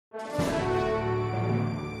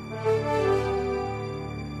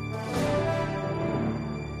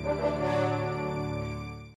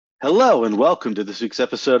Hello and welcome to this week's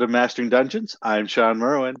episode of Mastering Dungeons. I'm Sean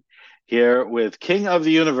Merwin here with King of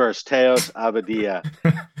the Universe, Teos Abadia.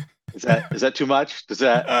 Is that too much? Does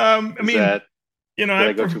that I is mean, that did I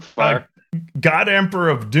I go too far? God Emperor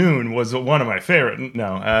of Dune was one of my favorite.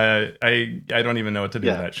 No, I don't even know what to do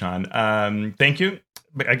with Yeah, that, Sean. Thank you.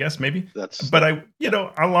 I guess maybe, that's but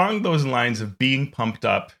yeah. along those lines of being pumped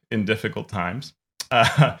up in difficult times,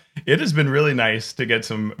 it has been really nice to get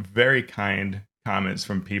some very kind comments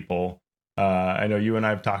from people. I know you and I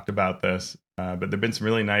have talked about this, but there've been some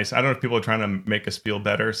really nice. I don't know if people are trying to make us feel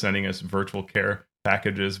better, sending us virtual care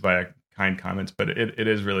packages via kind comments, but it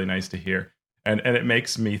is really nice to hear. And it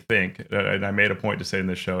makes me think, and I made a point to say in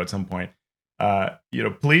this show at some point,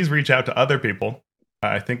 please reach out to other people.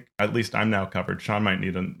 I think at least I'm now covered. Sean might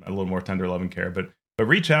need a little more tender love and care, but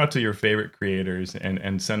reach out to your favorite creators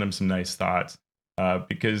and send them some nice thoughts,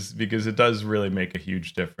 because it does really make a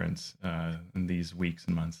huge difference in these weeks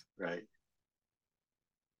and months. Right.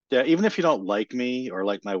 Yeah, even if you don't like me or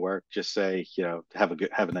like my work, just say, have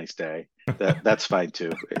a nice day. That's fine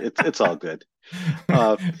too. It's all good.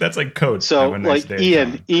 Uh, That's like code. Have so a nice like day,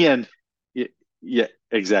 Ian, Sean. Ian, yeah,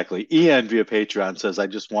 exactly. Ian via Patreon says, I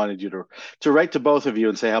just wanted you to write to both of you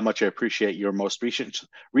and say how much I appreciate your most recent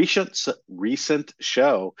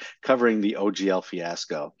show covering the OGL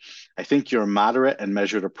fiasco. I think your moderate and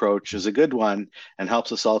measured approach is a good one and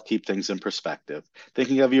helps us all keep things in perspective.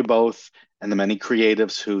 Thinking of you both and the many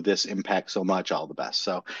creatives who this impacts so much, all the best.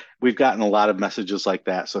 So we've gotten a lot of messages like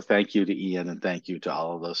that. So thank you to Ian and thank you to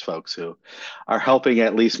all of those folks who are helping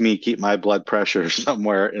at least me keep my blood pressure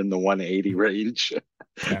somewhere in the 180 range,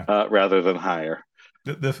 Yeah. rather than higher.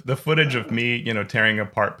 The footage of Uh, me, tearing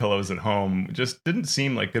apart pillows at home just didn't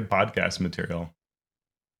seem like good podcast material.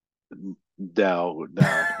 no,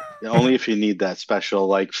 no. Only if you need that special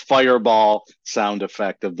like fireball sound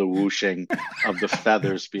effect of the whooshing of the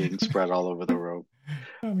feathers being spread all over the room.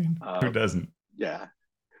 I mean, who Uh, doesn't? yeah,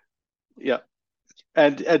 yeah.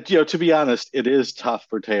 And to be honest, it is tough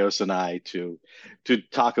for Teos and I to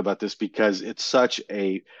talk about this because it's such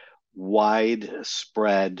a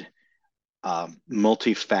widespread,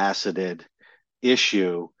 multifaceted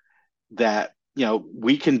issue that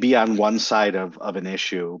we can be on one side of an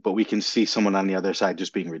issue, but we can see someone on the other side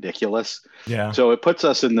just being ridiculous. Yeah. So it puts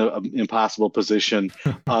us in the impossible position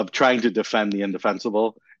of trying to defend the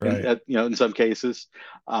indefensible Right. in some cases.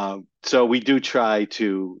 So we do try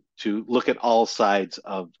to look at all sides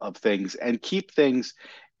of things and keep things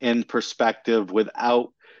in perspective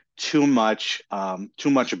without too much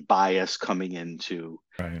bias coming into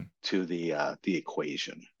Right. the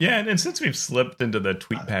equation. Yeah, and since we've slipped into the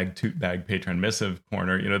tweet bag, toot bag, patron missive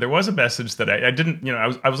corner, there was a message that I didn't,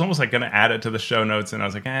 I was almost like going to add it to the show notes, and I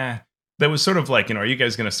was like, that was sort of like, are you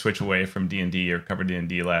guys going to switch away from D&D or cover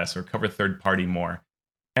D&D less or cover third party more?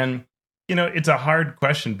 And it's a hard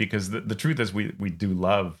question because the truth is we do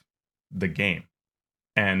love the game,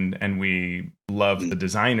 and we love the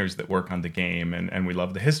designers that work on the game, and we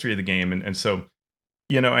love the history of the game, and so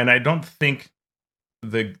and I don't think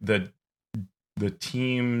the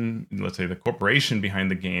team, let's say the corporation behind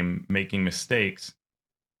the game making mistakes,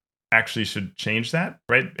 actually should change that,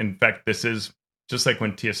 right? In fact, this is just like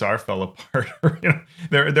when TSR fell apart.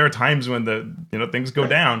 There are times when the things go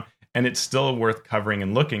down, and it's still worth covering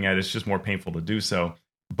and looking at. It's just more painful to do so,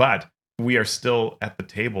 but we are still at the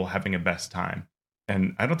table having a best time.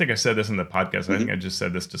 And I don't think I said this in the podcast. I think I just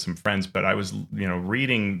said this to some friends, but I was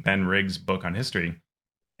reading Ben Riggs' book on history,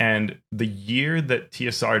 and the year that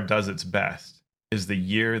TSR does its best is the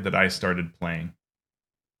year that I started playing.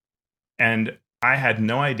 And I had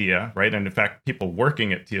no idea, right? And in fact, people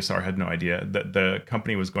working at TSR had no idea that the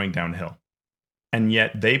company was going downhill. And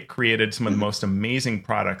yet they've created some of the most amazing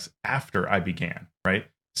products after I began, right?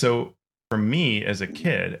 So for me as a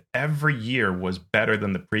kid, every year was better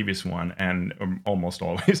than the previous one, and almost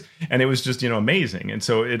always. And it was just, amazing. And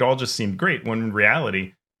so it all just seemed great, when in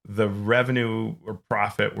reality, the revenue or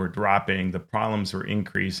profit were dropping, the problems were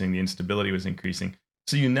increasing, the instability was increasing.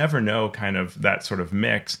 So you never know kind of that sort of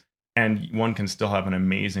mix, and one can still have an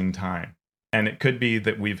amazing time. And it could be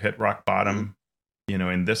that we've hit rock bottom,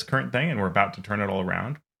 in this current thing, and we're about to turn it all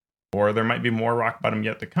around. Or there might be more rock bottom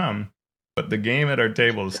yet to come. But the game at our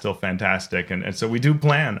table is still fantastic. And so we do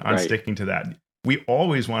plan on sticking to that. We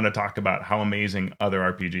always want to talk about how amazing other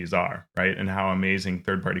RPGs are, right? And how amazing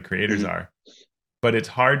third-party creators are. But it's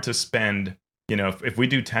hard to spend, if we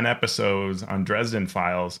do 10 episodes on Dresden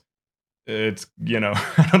Files, it's,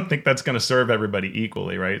 I don't think that's going to serve everybody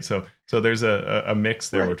equally, right? So there's a mix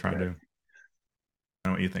there we're trying to.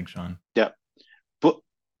 know what you think, Sean. Yeah. But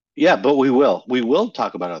yeah, but we will. We will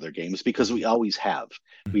talk about other games because we always have.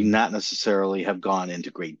 We Mm-hmm. not necessarily have gone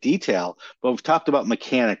into great detail, but we've talked about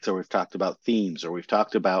mechanics or we've talked about themes or we've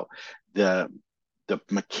talked about the the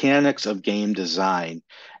mechanics of game design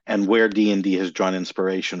and where D&D has drawn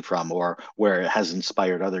inspiration from or where it has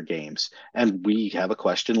inspired other games. And we have a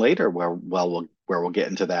question later where we'll get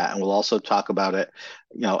into that and we'll also talk about it,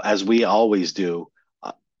 as we always do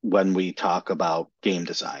when we talk about game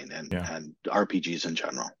design Yeah. and RPGs in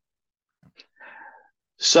general.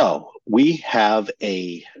 So we have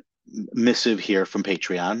a missive here from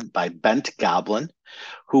Patreon by Bent Goblin,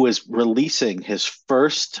 who is releasing his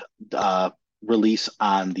first release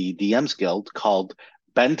on the DM's Guild called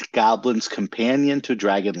Bent Goblin's Companion to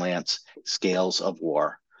Dragonlance Scales of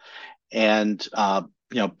War. And,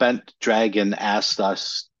 Bent Dragon asked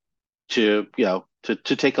us to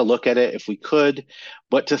take a look at it if we could,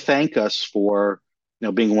 but to thank us for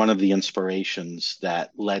being one of the inspirations that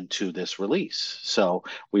led to this release. So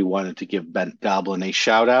we wanted to give Bent Goblin a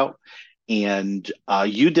shout out. And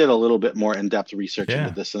you did a little bit more in-depth research into Yeah.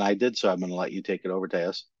 this than I did, so I'm going to let you take it over,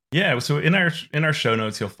 Teos. Yeah, so in our show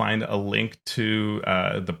notes, you'll find a link to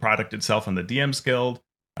the product itself on the DM's Guild.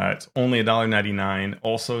 It's only $1.99.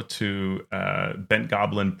 Also to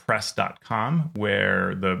bentgoblinpress.com,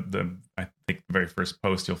 where the I think the very first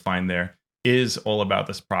post you'll find there is all about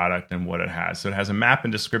this product and what it has. So it has a map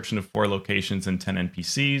and description of 4 locations and 10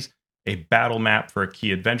 NPCs, a battle map for a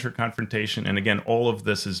key adventure confrontation, and again, all of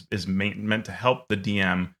this is meant to help the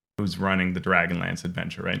DM who's running the Dragonlance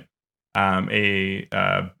adventure, right?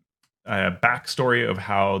 A backstory of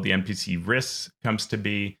how the NPC Riss comes to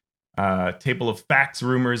be, table of facts,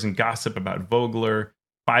 rumors, and gossip about Vogler,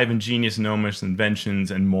 5 ingenious gnomish inventions,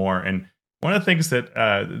 and more. And one of the things that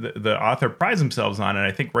the author prides themselves on, and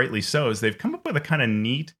I think rightly so, is they've come up with a kind of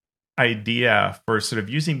neat idea for sort of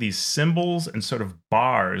using these symbols and sort of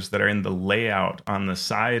bars that are in the layout on the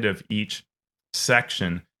side of each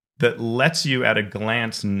section that lets you at a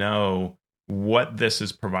glance know what this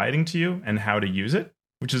is providing to you and how to use it,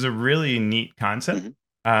 which is a really neat concept.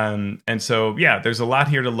 And so, yeah, there's a lot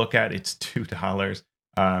here to look at. It's $2.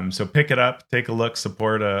 So pick it up, take a look,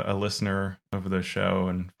 support a listener of the show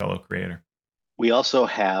and fellow creator. We also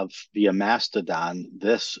have via Mastodon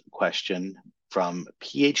this question from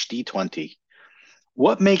PhD20.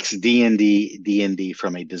 What makes D&D D&D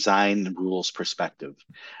from a design rules perspective?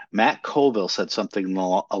 Matt Colville said something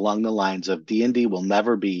along the lines of D&D will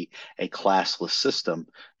never be a classless system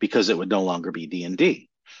because it would no longer be D&D.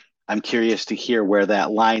 I'm curious to hear where that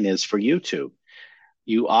line is for you two.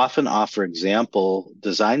 You often offer example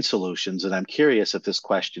design solutions, and I'm curious if this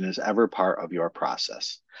question is ever part of your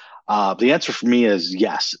process. The answer for me is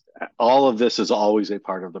yes. All of this is always a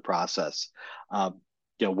part of the process.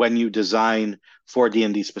 When you design for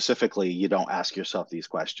D&D specifically, you don't ask yourself these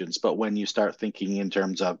questions. But when you start thinking in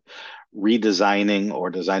terms of redesigning or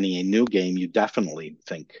designing a new game, you definitely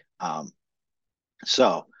think.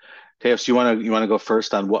 So, Teos, you want to go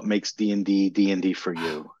first on what makes D&D for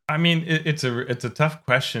you? I mean, it's a tough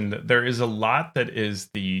question. There is a lot that is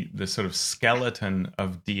the sort of skeleton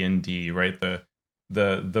of D&D, right? The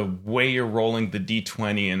way you're rolling the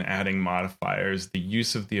D20 and adding modifiers, the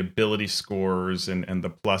use of the ability scores and the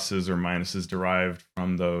pluses or minuses derived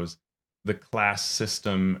from those, the class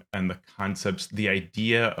system and the concepts, the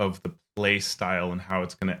idea of the play style and how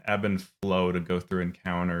it's going to ebb and flow to go through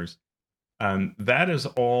encounters. That is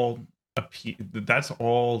all that's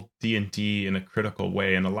all D&D in a critical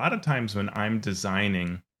way. And a lot of times when I'm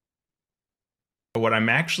designing, what I'm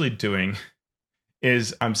actually doing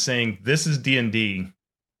is I'm saying, this is D&D.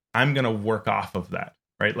 I'm going to work off of that,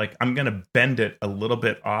 right? Like I'm going to bend it a little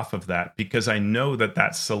bit off of that because I know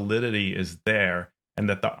that solidity is there and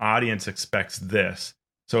that the audience expects this.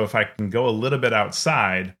 So if I can go a little bit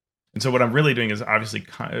outside, and so what I'm really doing is obviously,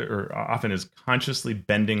 or often is consciously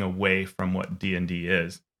bending away from what D&D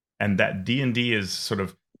is. And that D&D is sort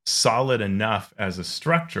of solid enough as a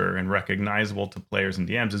structure and recognizable to players and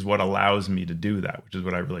DMs is what allows me to do that, which is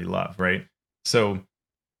what I really love, right? So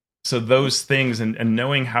those things and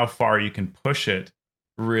knowing how far you can push it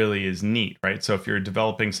really is neat, right? So if you're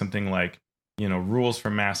developing something like, rules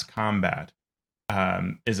for mass combat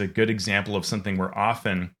is a good example of something where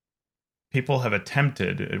often people have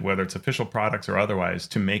attempted, whether it's official products or otherwise,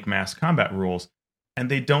 to make mass combat rules,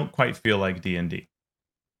 and they don't quite feel like D&D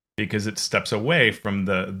because it steps away from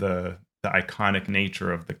the iconic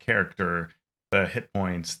nature of the character, the hit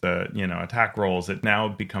points, the attack rolls. It now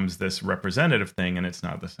becomes this representative thing, and it's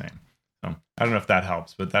not the same. So I don't know if that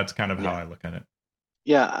helps, but that's kind of how I look at it.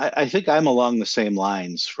 Yeah, I think I'm along the same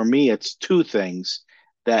lines. For me, it's two things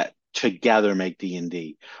that together make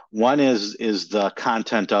D&D. One is the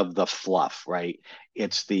content of the fluff, right?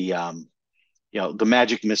 It's the the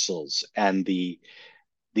magic missiles and the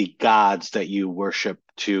gods that you worship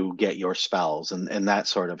to get your spells and that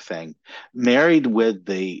sort of thing, married with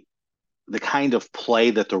the kind of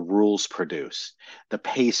play that the rules produce, the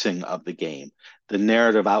pacing of the game, the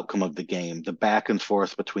narrative outcome of the game, the back and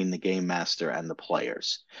forth between the game master and the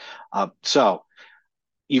players. So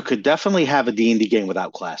you could definitely have a D&D game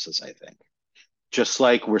without classes, I think. Just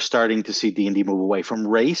like we're starting to see D&D move away from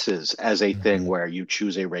races as a thing Mhm. where you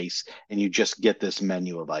choose a race and you just get this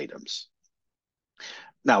menu of items.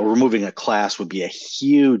 Now, removing a class would be a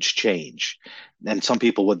huge change. And some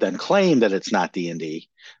people would then claim that it's not D&D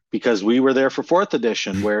because we were there for fourth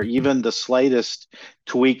edition, where even the slightest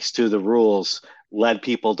tweaks to the rules led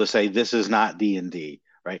people to say this is not D&D,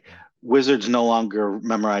 right? Wizards no longer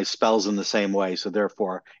memorize spells in the same way, so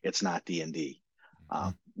therefore it's not D&D.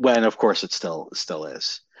 When of course it still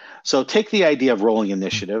is. So take the idea of rolling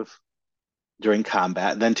initiative during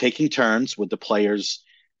combat, then taking turns with the players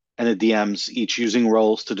and the DMs each using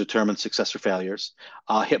rolls to determine success or failures,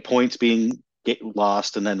 hit points being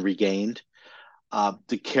lost and then regained,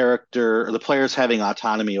 the players having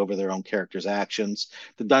autonomy over their own character's actions,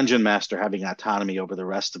 the dungeon master having autonomy over the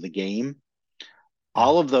rest of the game. Yeah.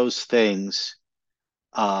 All of those things,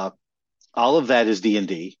 uh, all of that is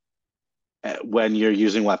D&D. When you're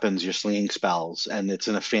using weapons, you're slinging spells, and it's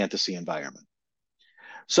in a fantasy environment.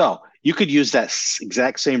 So you could use that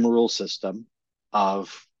exact same rule system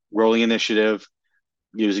of rolling initiative,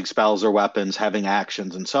 using spells or weapons, having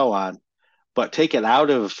actions, and so on, but take it out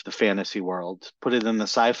of the fantasy world, put it in the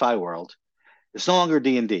sci-fi world. It's no longer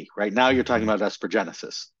D&D. Right now, you're talking Mhm. about Esper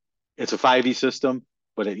Genesis. It's a 5e system,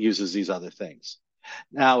 but it uses these other things.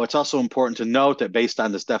 Now, it's also important to note that based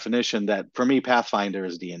on this definition, that for me, Pathfinder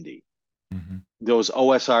is D&D. Mhm. Those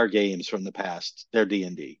OSR games from the past, they're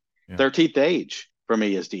D&D. Yeah. 13th Age for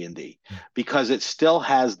me is D&D Mhm. because it still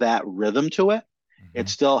has that rhythm to it. It Mhm.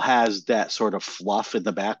 still has that sort of fluff in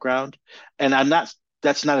the background. And I'm not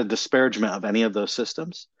that's not a disparagement of any of those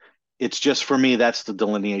systems. It's just for me that's the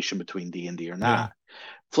delineation between D&D or Yeah. not.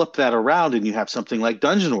 Flip that around and you have something like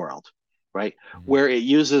Dungeon World, right? Mhm. Where it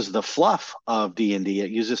uses the fluff of D&D, it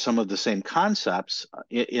uses some of the same concepts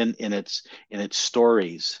in its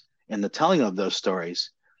stories, in the telling of those stories.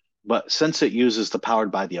 But since it uses the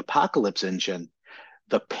Powered by the Apocalypse engine,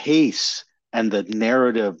 the pace and the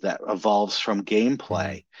narrative that evolves from Mhm.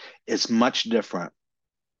 gameplay is much different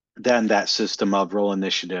than that system of roll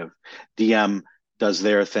initiative. DM does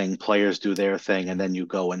their thing, players do their thing, and Yeah. then you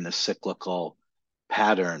go in the cyclical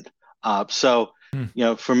pattern. So,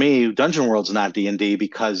 Hmm. for me, Dungeon World's not D&D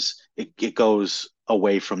because it goes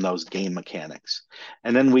away from those game mechanics.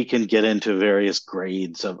 And then we can get into various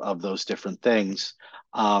grades of those different things.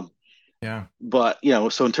 Um, Yeah. but,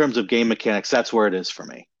 so in terms of game mechanics, that's where it is for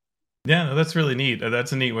me. Yeah, no, that's really neat.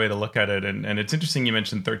 That's a neat way to look at it. And it's interesting you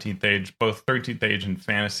mentioned 13th Age. Both 13th Age and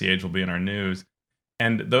Fantasy Age will be in our news.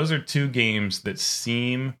 And those are two games that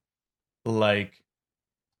seem like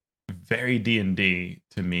very D&D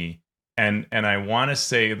to me. And I want to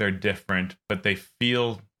say they're different, but they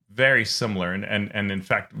feel very similar. And in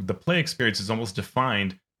fact, the play experience is almost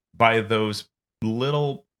defined by those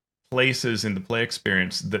little places in the play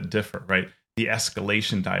experience that differ, right? The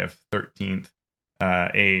escalation die of 13th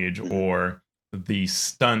age, Mhm. or the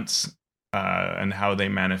stunts and how they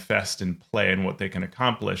manifest in play and what they can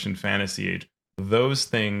accomplish in fantasy age. Those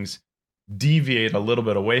things deviate a little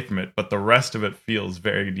bit away from it, but the rest of it feels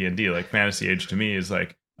very D&D. Like Fantasy Age to me is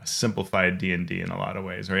like a simplified D&D in a lot of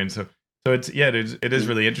ways, right? And so it's yeah, it is Mhm.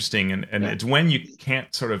 really interesting, and Yeah. it's when you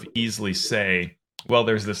can't sort of easily say, well,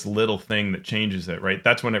 there's this little thing that changes it, right?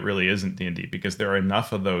 That's when it really isn't D&D, because there are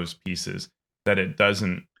enough of those pieces that it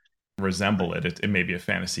doesn't resemble Right. it. It may be a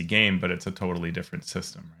fantasy game, but it's a totally different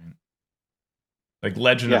system, right? Like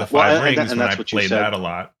Legend of Yeah. the Well, Five and Rings, when I that's what you played that said. a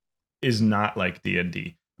lot, is not like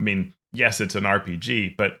D&D. I mean, yes, it's an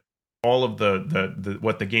RPG, but all of the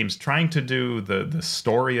what the game's trying to do, the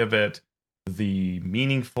story of it, the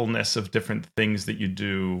meaningfulness of different things that you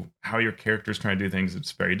do, how your character's trying to do things,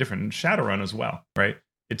 it's very different. And Shadowrun as well, right?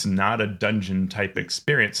 It's not a dungeon type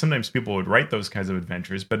experience. Sometimes people would write those kinds of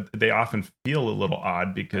adventures, but they often feel a little odd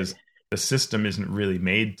Right. because the system isn't really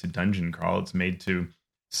made to dungeon crawl. It's made to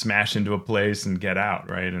smash into a place and get out,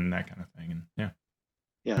 right? And that kind of thing. And yeah.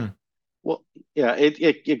 Yeah. Hmm. Well, yeah,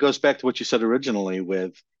 it goes back to what you said originally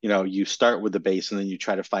with, you start with the base and then you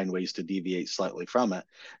try to find ways to deviate slightly from it.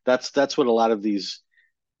 That's what a lot of these,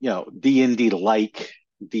 D&D like,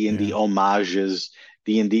 D&D Yeah. homages,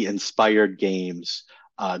 D&D inspired games,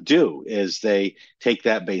 do is they take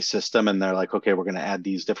that base system and they're like, okay, we're going to add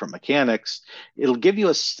these different mechanics. It'll give you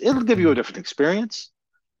a different experience,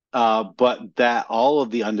 but that all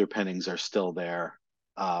of the underpinnings are still there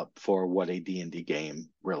for what a D&D game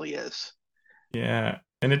really is. Yeah,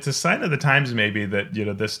 and it's a sign of the times maybe that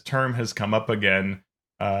this term has come up again,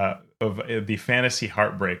 of the fantasy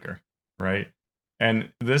heartbreaker, right?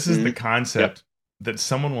 And this is the concept that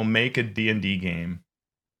someone will make a D&D game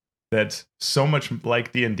that's so much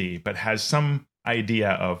like D&D, but has some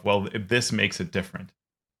idea of, well, if this makes it different.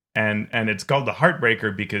 And it's called the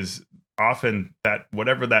heartbreaker because often that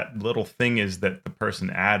whatever that little thing is that the person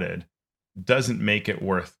added doesn't make it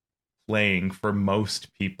worth playing for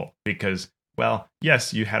most people because, well,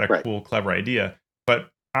 yes, you had a cool, clever idea, but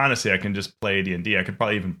honestly, I can just play D&D. I could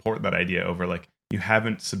probably even port that idea over. Like, you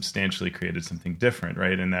haven't substantially created something different,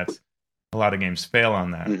 right? And that's a lot of games fail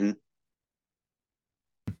on that. Mm-hmm.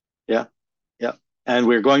 Yeah. And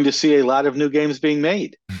we're going to see a lot of new games being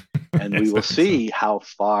made. And we will see how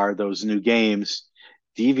far those new games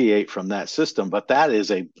deviate from that system. But that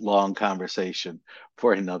is a long conversation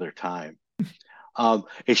for another time. A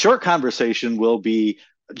short conversation will be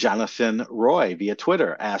Jonathan Roy via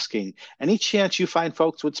Twitter asking, any chance you find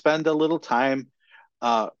folks would spend a little time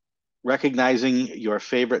recognizing your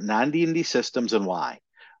favorite non-D&D systems and why?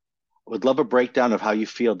 Would love a breakdown of how you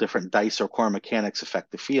feel different dice or core mechanics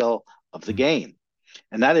affect the feel of the game.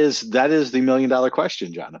 And that is the $1 million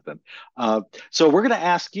question, Jonathan. So we're going to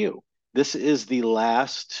ask you. This is the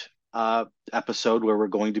last episode where we're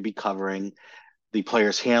going to be covering the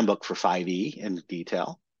player's handbook for 5e in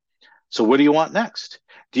detail. So what do you want next?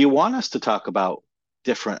 Do you want us to talk about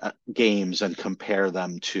different games and compare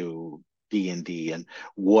them to D&D and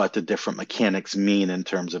what the different mechanics mean in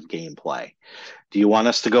terms of gameplay? Do you want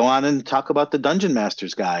us to go on and talk about the Dungeon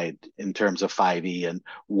Master's Guide in terms of 5e and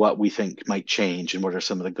what we think might change and what are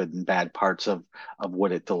some of the good and bad parts of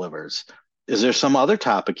what it delivers? Is there some other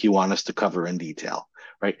topic you want us to cover in detail?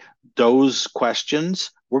 Right? Those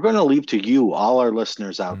questions we're going to leave to you, all our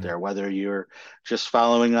listeners out there, whether you're just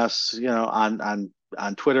following us,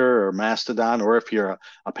 on Twitter or Mastodon, or if you're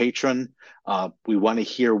a patron. We want to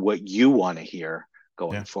hear what you want to hear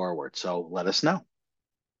going forward. So let us know.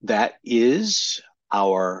 That is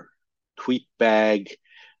our tweet bag,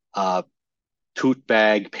 toot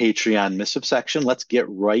bag Patreon missive section. Let's get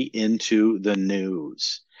right into the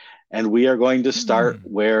news. And we are going to start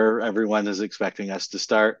where everyone is expecting us to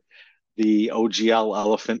start. The OGL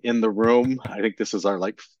elephant in the room. I think this is our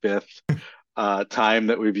fifth time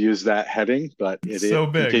that we've used that heading, but it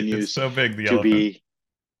continues it's so big, the to elephant. be.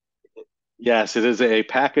 Yes, it is a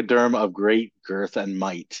pachyderm of great girth and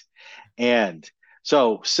might. And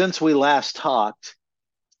so since we last talked,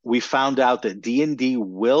 we found out that D&D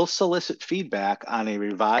will solicit feedback on a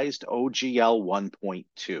revised OGL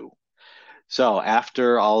 1.2. So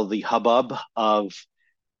after all the hubbub of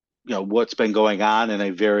what's been going on in a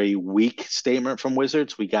very weak statement from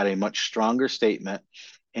Wizards, we got a much stronger statement,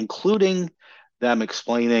 including them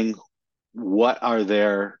explaining what are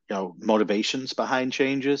their motivations behind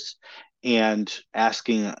changes and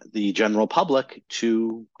asking the general public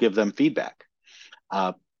to give them feedback.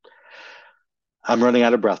 I'm running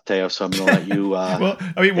out of breath, Teo, so I'm going to let you. Well,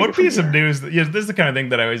 I mean, one piece of news this is the kind of thing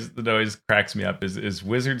that always cracks me up is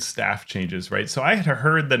Wizard staff changes, right? So I had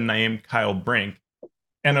heard the name Kyle Brink,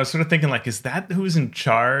 and I was sort of thinking, is that who's in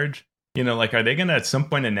charge? Are they going to at some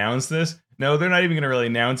point announce this? No, they're not even going to really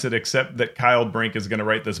announce it, except that Kyle Brink is going to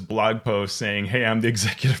write this blog post saying, "Hey, I'm the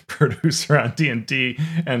executive producer on D&D,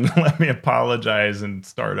 and let me apologize and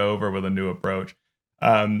start over with a new approach."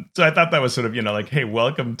 So I thought that was sort of, hey,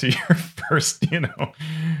 welcome to your first,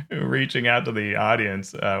 reaching out to the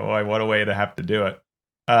audience. What a way to have to do it.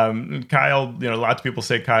 Kyle, lots of people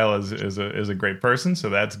say Kyle is a great person, so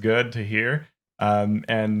that's good to hear.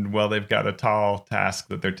 And well, they've got a tall task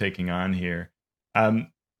that they're taking on here.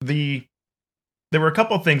 There were a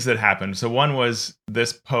couple of things that happened. So one was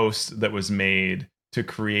this post that was made to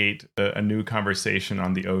create a new conversation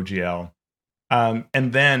on the OGL.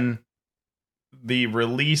 And then the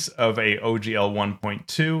release of a OGL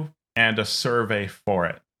 1.2 and a survey for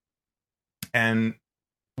it. And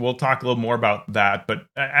we'll talk a little more about that. But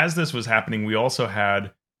as this was happening, we also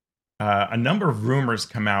had a number of rumors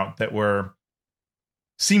come out that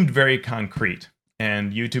seemed very concrete.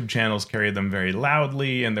 And YouTube channels carried them very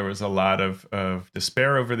loudly, and there was a lot of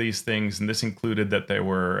despair over these things. And this included that there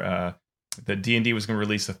were that D&D was going to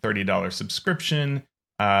release a $30 subscription,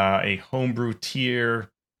 a homebrew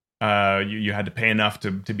tier. You had to pay enough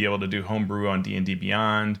to be able to do homebrew on D&D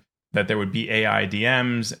Beyond. That there would be AI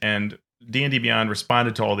DMs, and D&D Beyond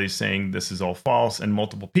responded to all these saying this is all false, and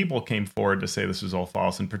multiple people came forward to say this was all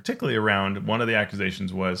false, and particularly around one of the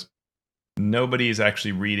accusations was nobody is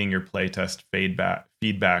actually reading your playtest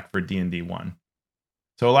feedback for D&D 1.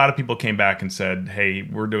 So a lot of people came back and said, hey,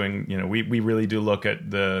 we're doing, we really do look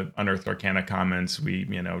at the Unearthed Arcana comments. We,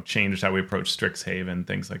 changed how we approach Strixhaven,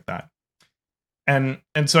 things like that. And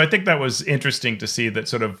so I think that was interesting to see that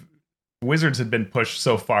sort of Wizards had been pushed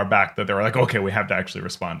so far back that they were like, okay, we have to actually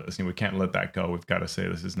respond to this. We can't let that go. We've got to say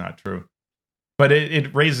this is not true. But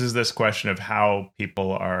it raises this question of how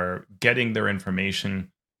people are getting their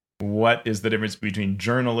information. What is the difference between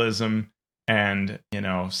journalism and,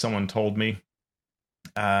 someone told me?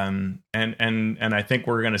 And I think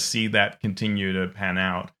we're going to see that continue to pan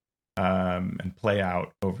out and play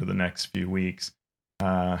out over the next few weeks,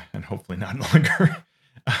 and hopefully not longer.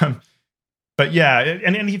 But yeah,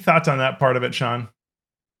 and any thoughts on that part of it, Sean?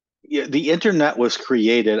 Yeah, the internet was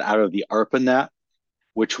created out of the ARPANET,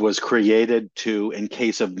 which was created to, in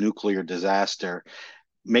case of nuclear disaster,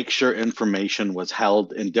 make sure information was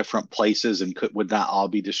held in different places and would not all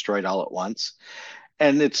be destroyed all at once.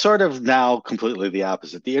 And it's sort of now completely the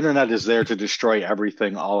opposite. The internet is there to destroy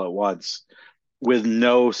everything all at once, with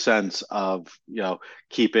no sense of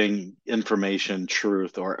keeping information,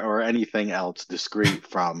 truth, or anything else discrete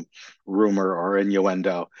from rumor or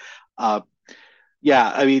innuendo.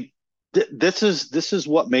 Yeah, I mean, this is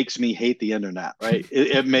what makes me hate the internet, right?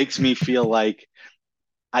 It makes me feel like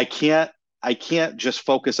I can't just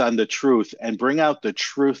focus on the truth and bring out the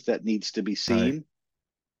truth that needs to be seen. Right.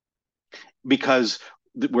 Because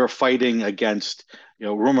we're fighting against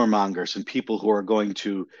rumor mongers and people who are going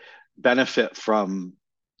to benefit from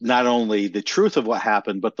not only the truth of what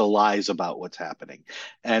happened, but the lies about what's happening.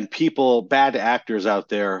 And bad actors out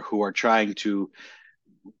there who are trying to,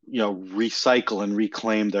 recycle and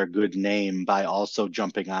reclaim their good name by also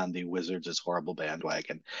jumping on the Wizards is horrible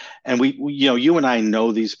bandwagon. And we you and I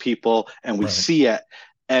know these people, and we see it,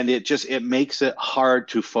 and it makes it hard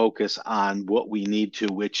to focus on what we need to,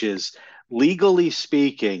 which is, legally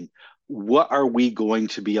speaking, what are we going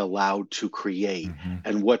to be allowed to create? Mm-hmm.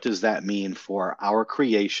 And what does that mean for our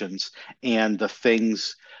creations and the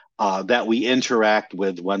things that we interact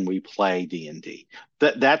with when we play D&D?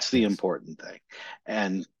 That's the important thing.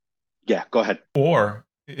 And yeah, go ahead. Or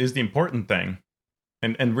is the important thing,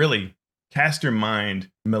 and really cast your mind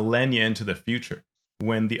millennia into the future,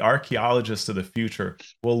 when the archaeologists of the future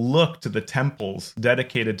will look to the temples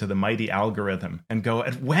dedicated to the mighty algorithm and go,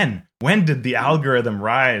 when did the algorithm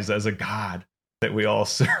rise as a god that we all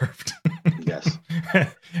served? Yes.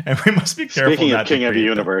 And we must be careful. Speaking of King of the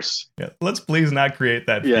Universe. Yeah, let's please not create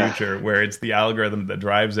that future where it's the algorithm that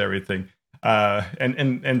drives everything.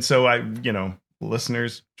 And so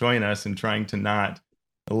listeners, join us in trying to not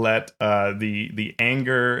let the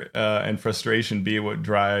anger and frustration be what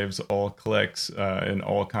drives all clicks and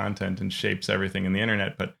all content and shapes everything in the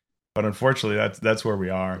internet. But unfortunately, that's where we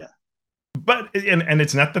are. Yeah. But and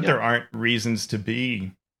it's not that there aren't reasons to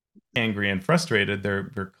be angry and frustrated.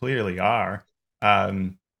 There clearly are.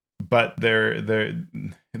 But there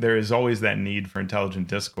is always that need for intelligent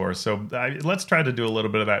discourse. So let's try to do a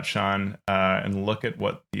little bit of that, Sean, and look at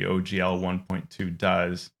what the OGL 1.2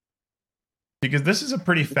 does. Because this is a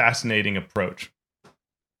pretty fascinating approach.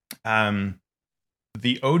 The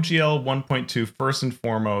OGL 1.2, first and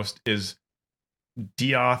foremost, is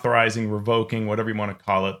deauthorizing, revoking, whatever you want to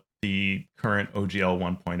call it, the current OGL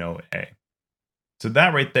 1.0a. So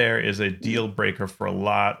that right there is a deal breaker for a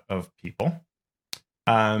lot of people.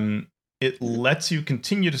 It lets you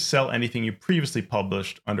continue to sell anything you previously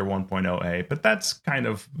published under 1.0a, but that's kind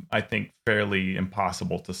of, I think, fairly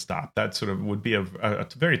impossible to stop. That sort of would be a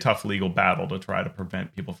very tough legal battle to try to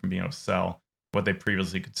prevent people from being able to sell what they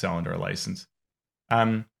previously could sell under a license.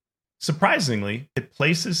 Surprisingly, it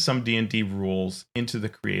places some D&D rules into the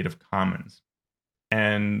Creative Commons,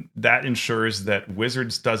 and that ensures that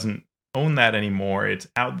Wizards doesn't own that anymore. It's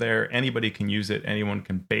out there. Anybody can use it. Anyone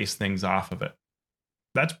can base things off of it.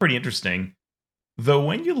 That's pretty interesting. Though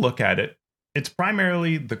when you look at it, it's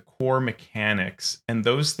primarily the core mechanics and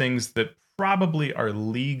those things that probably are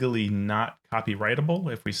legally not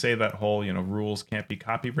copyrightable. If we say that whole, rules can't be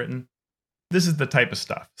copywritten, this is the type of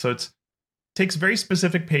stuff. So it takes very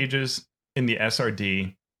specific pages in the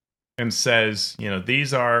SRD and says,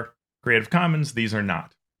 these are Creative Commons, these are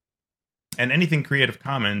not. And anything Creative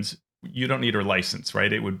Commons, you don't need a license,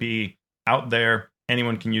 right? It would be out there.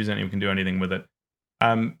 Anyone can use it. Anyone can do anything with it.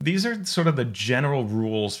 These are sort of the general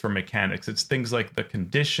rules for mechanics. It's things like the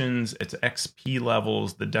conditions, it's XP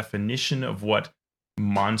levels, the definition of what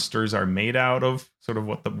monsters are made out of, sort of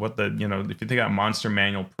what the if you think about monster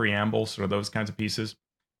manual preamble, sort of those kinds of pieces.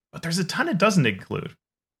 but there's a ton it doesn't include,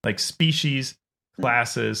 like species,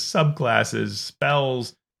 classes, subclasses,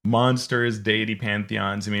 spells, monsters, deity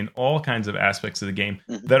pantheons. I mean, all kinds of aspects of the game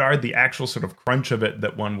Mm-hmm. that are the actual sort of crunch of it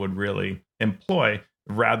that one would really employ,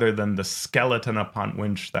 rather than the skeleton upon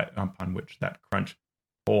which that crunch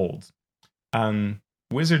holds.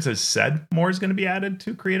 Wizards has said more is going to be added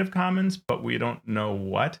to Creative Commons, but we don't know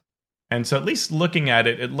what. And so, at least looking at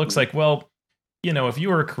it, it looks like, well, if you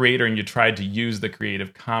were a creator and you tried to use the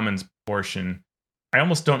Creative Commons portion, I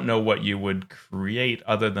almost don't know what you would create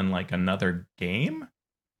other than like another game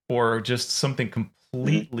or just something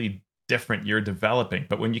completely different you're developing.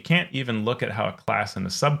 But when you can't even look at how a class and a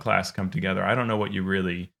subclass come together, I don't know what you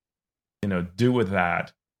really, do with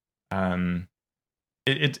that.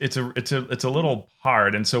 It's a little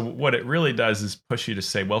hard. And so what it really does is push you to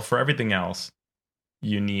say, well, for everything else,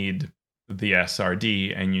 you need the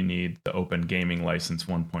SRD and you need the Open Gaming License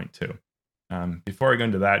 1.2. Before I go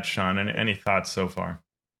into that, Sean, any thoughts so far?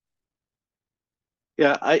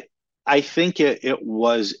 Yeah, I think it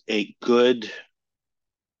was it's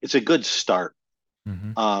a good start.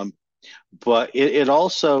 Mm-hmm. But it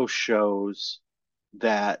also shows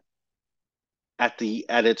that at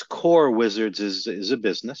its core, Wizards is a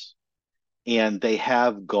business, and they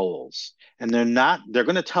have goals, and they're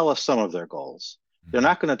going to tell us some of their goals. They're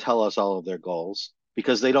not going to tell us all of their goals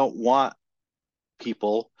because they don't want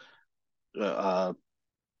people, uh,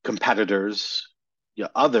 competitors,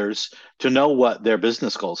 others, to know what their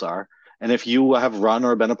business goals are. And if you have run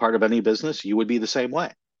or been a part of any business, you would be the same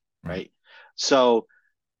way, right? So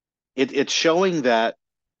it's showing that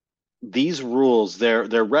these rules,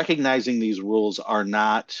 they're recognizing these rules are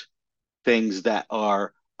not things that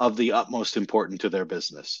are of the utmost importance to their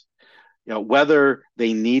business. Whether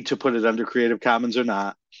they need to put it under Creative Commons or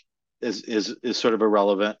not is sort of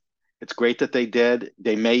irrelevant. It's great that they did.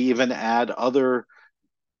 They may even add other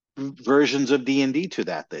versions of D&D to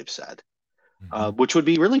that, they've said, which would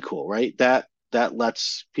be really cool, right? That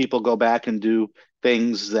lets people go back and do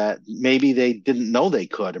things that maybe they didn't know they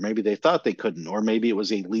could, or maybe they thought they couldn't, or maybe it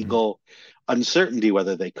was a legal uncertainty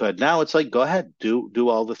whether they could. Now it's like, go ahead, do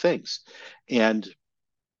all the things. And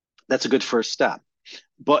that's a good first step.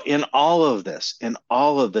 But in all of this,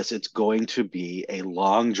 it's going to be a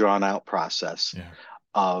long, drawn out process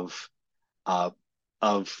of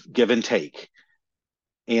give and take.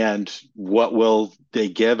 And what will they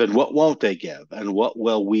give and what won't they give? And what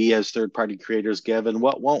will we as third party creators give and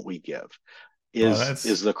what won't we give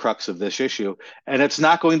is the crux of this issue. And it's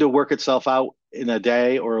not going to work itself out in a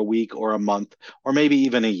day or a week or a month or maybe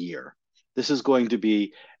even a year. This is going to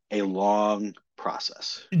be a long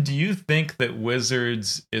process. Do you think that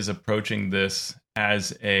Wizards is approaching this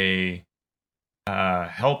as a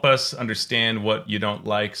help us understand what you don't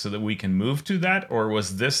like so that we can move to that? Or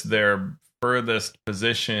was this their furthest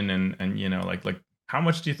position? And like how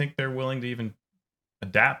much do you think they're willing to even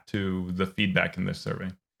adapt to the feedback in this survey?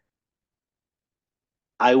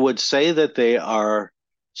 I would say that they are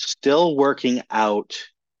still working out.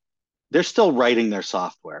 They're still writing their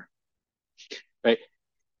software, right?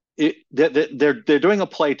 They're doing a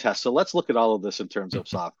play test. So let's look at all of this in terms of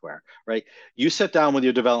software, right? You sit down with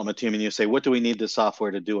your development team and you say, what do we need this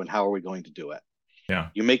software to do and how are we going to do it? Yeah.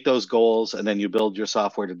 You make those goals and then you build your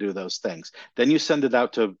software to do those things. Then you send it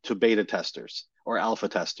out to beta testers or alpha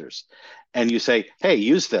testers. And you say, hey,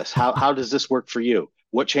 use this. How does this work for you?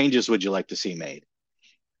 What changes would you like to see made?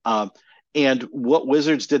 And what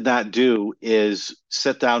Wizards did not do is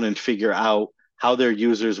sit down and figure out how their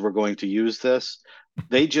users were going to use this.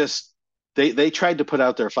 They tried to put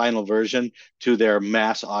out their final version to their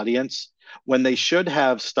mass audience when they should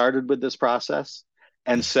have started with this process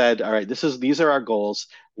and said, all right, these are our goals.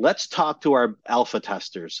 Let's talk to our alpha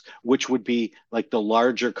testers, which would be like the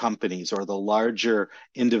larger companies or the larger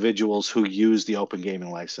individuals who use the Open Gaming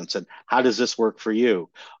License. And how does this work for you?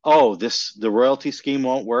 Oh, the royalty scheme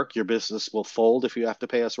won't work. Your business will fold if you have to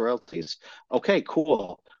pay us royalties. Okay,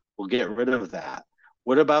 cool. We'll get rid of that.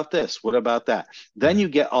 What about this? What about that? Then you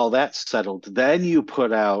get all that settled. Then you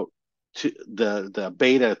put out to the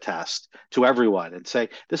beta test to everyone and say,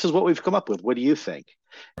 this is what we've come up with. What do you think?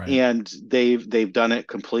 Right. And they've done it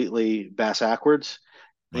completely bass-ackwards.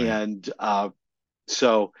 Right. And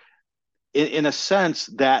so in a sense,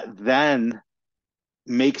 that then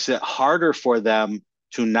makes it harder for them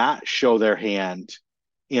to not show their hand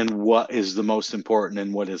in what is the most important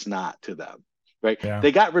and what is not to them. Right? Yeah.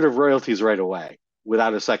 They got rid of royalties right away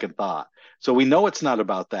without a second thought. So we know it's not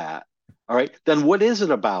about that. All right. Then what is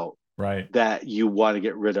it about? Right. That you want to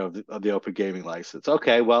get rid of the Open Gaming License?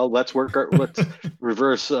 Okay, well, let's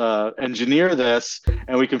reverse engineer this,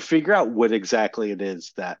 and we can figure out what exactly it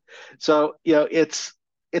is that. So it's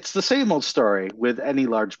it's the same old story with any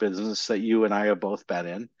large business that you and I have both been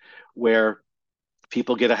in, where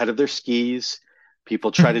people get ahead of their skis.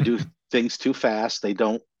 People try to do things too fast. They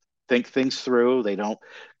don't think things through. They don't Yeah,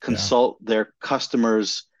 consult their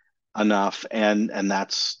customers enough, and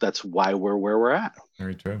that's why we're where we're at.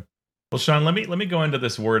 very true. Well, Sean, let me go into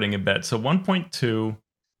this wording a bit. So 1.2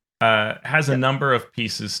 has a Yep. number of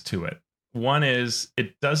pieces to it. One is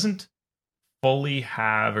it doesn't fully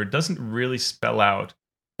have or doesn't really spell out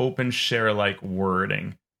open share like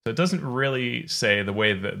wording. So it doesn't really say the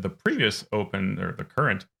way that the previous open or the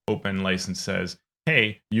current open license says,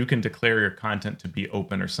 hey, you can declare your content to be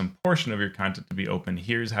open or some portion of your content to be open.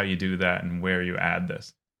 Here's how you do that and where you add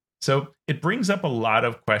this. So it brings up a lot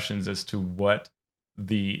of questions as to what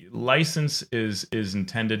the license is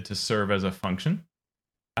intended to serve as a function.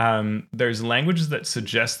 There's languages that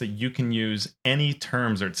suggest that you can use any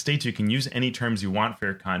terms, or it states you can use any terms you want for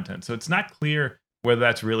your content. So it's not clear whether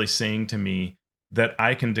that's really saying to me that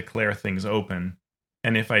I can declare things open.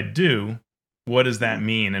 And if I do, what does that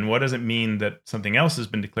mean? And what does it mean that something else has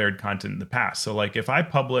been declared content in the past? So, like if I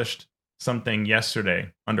published something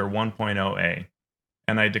yesterday under 1.0a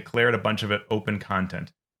and I declared a bunch of it open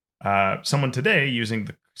content, someone today using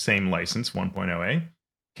the same license, 1.0a,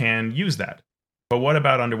 can use that. But what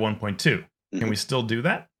about under 1.2? Can we still do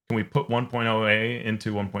that? Can we put 1.0a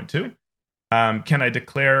into 1.2? Can I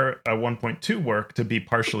declare a 1.2 work to be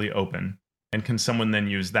partially open? And can someone then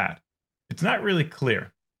use that? It's not really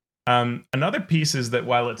clear. Another piece is that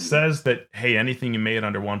while it says that, hey, anything you made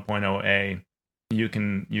under 1.0a, you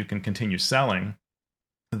can continue selling,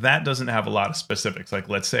 that doesn't have a lot of specifics. Like,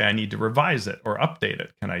 let's say I need to revise it or update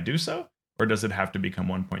it. Can I do so? Or does it have to become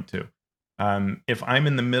 1.2? If I'm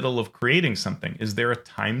in the middle of creating something, is there a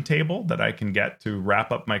timetable that I can get to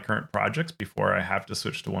wrap up my current projects before I have to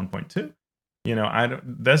switch to 1.2?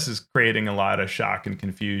 This is creating a lot of shock and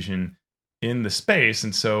confusion in the space.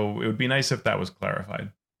 And so it would be nice if that was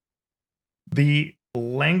clarified. The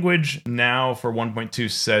language now for 1.2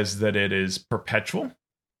 says that it is perpetual,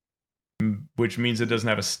 which means it doesn't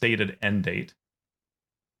have a stated end date.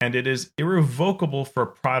 And it is irrevocable for a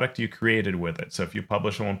product you created with it. So if you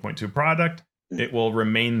publish a 1.2 product, it will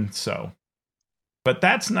remain so. But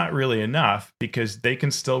that's not really enough because they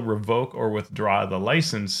can still revoke or withdraw the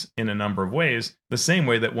license in a number of ways, the same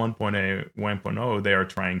way that 1.0 they are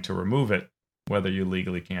trying to remove it, whether you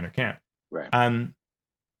legally can or can't. Right. And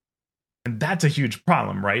that's a huge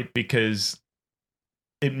problem, right? Because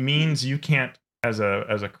it means you can't, as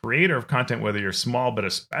a creator of content, whether you're small, but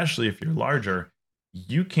especially if you're larger,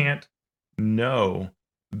 you can't know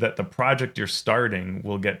that the project you're starting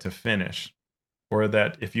will get to finish, or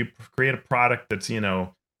that if you create a product that's,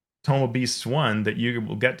 Tomo Beasts 1, that you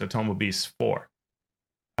will get to Tomo Beasts 4.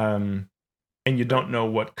 And you don't know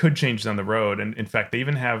what could change down the road. And in fact, they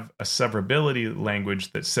even have a severability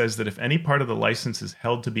language that says that if any part of the license is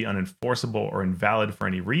held to be unenforceable or invalid for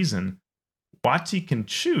any reason, WotC can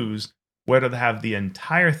choose whether to have the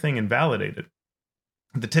entire thing invalidated.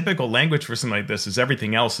 The typical language for something like this is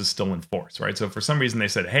everything else is still in force, right? So for some reason they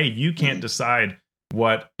said, hey, you can't decide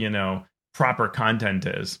what, proper content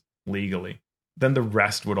is legally. Then the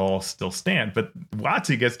rest would all still stand. But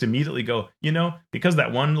WotC gets to immediately go, because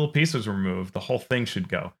that one little piece was removed, the whole thing should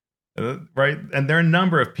go, right? And there are a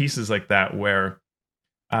number of pieces like that where,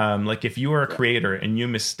 like if you are a creator and you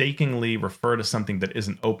mistakenly refer to something that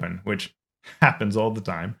isn't open, which happens all the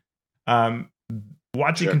time,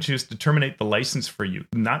 WotC can choose to terminate the license for you,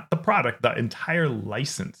 not the product, the entire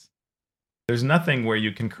license. There's nothing where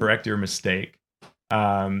you can correct your mistake.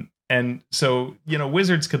 And so,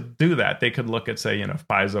 Wizards could do that. They could look at, say, if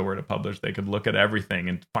Paizo were to publish, they could look at everything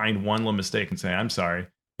and find one little mistake and say, I'm sorry,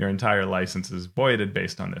 your entire license is voided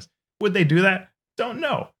based on this. Would they do that? Don't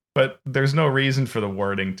know. But there's no reason for the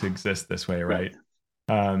wording to exist this way, right?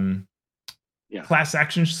 Class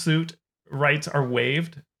action suit rights are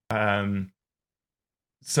waived.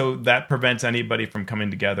 So that prevents anybody from coming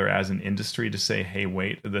together as an industry to say, hey,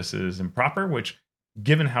 wait, this is improper, which,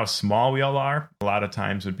 given how small we all are, a lot of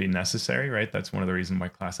times would be necessary, right? That's one of the reasons why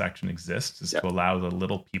class action exists, is to allow the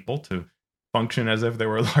little people to function as if they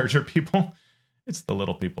were larger people. It's the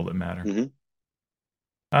little people that matter.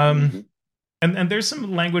 And there's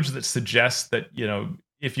some language that suggests that,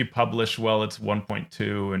 if you publish, well, it's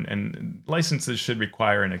 1.2 and licenses should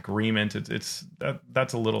require an agreement.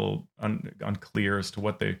 That's a little unclear as to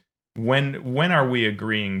what when are we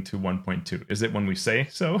agreeing to 1.2? Is it when we say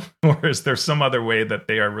so? Or is there some other way that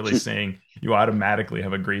they are really saying you automatically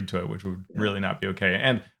have agreed to it, which would really not be okay,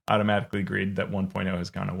 and automatically agreed that 1.0 has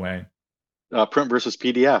gone away? Print versus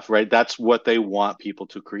PDF, right? That's what they want people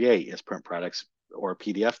to create, is print products or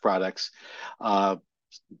PDF products.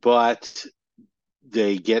 but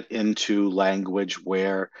they get into language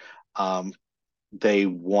where um, they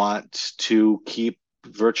want to keep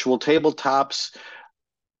virtual tabletops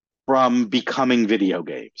from becoming video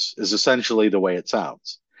games, is essentially the way it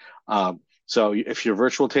sounds. So if your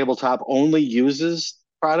virtual tabletop only uses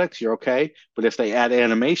products, you're okay. But if they add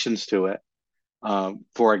animations to it,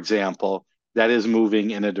 for example, that is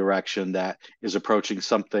moving in a direction that is approaching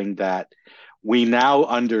something that we now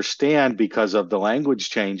understand because of the language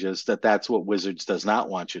changes that that's what Wizards does not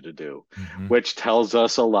want you to do, Hmm. which tells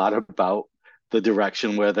us a lot about the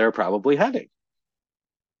direction where they're probably heading.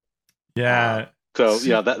 Uh, Yeah. so So,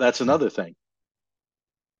 yeah, that's another thing.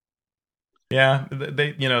 yeah,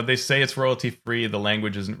 they say it's royalty free. The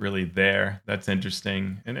language isn't really there. That's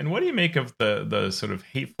interesting. And what do you make of the sort of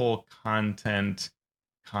hateful content,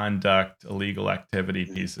 conduct, illegal activity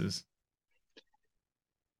pieces?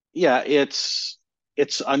 Yeah, it's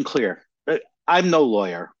unclear. I'm no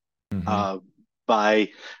lawyer Hmm. uh,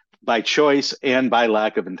 by choice and by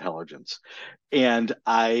lack of intelligence, and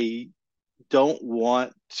I don't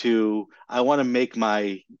want to. I want to make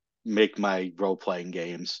my role playing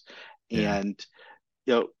games, Yeah. and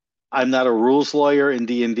you know, I'm not a rules lawyer in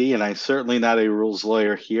D&D, and I'm certainly not a rules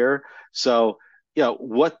lawyer here. So,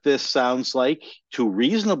 what this sounds like to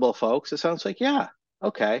reasonable folks, it sounds like, yeah,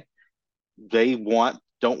 okay, they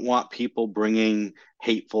don't want people bringing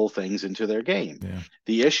hateful things into their game. Yeah.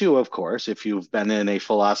 The issue, of course, if you've been in a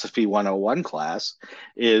philosophy 101 class,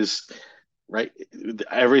 is right,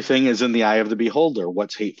 everything is in the eye of the beholder.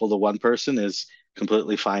 What's hateful to one person is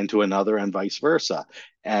completely fine to another, and vice versa.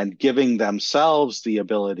 And giving themselves the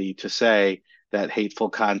ability to say that hateful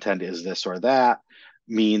content is this or that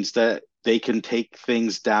means that they can take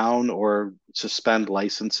things down or suspend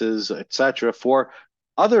licenses, etc., for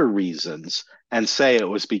other reasons, and say it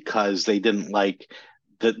was because they didn't like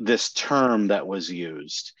this term that was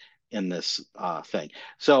used in this thing.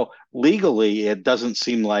 So legally, it doesn't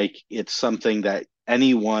seem like it's something that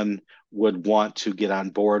anyone would want to get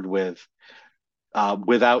on board with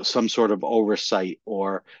without some sort of oversight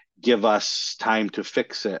or give us time to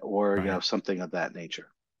fix it, or Right. something of that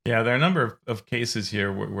nature. Yeah, there are a number of cases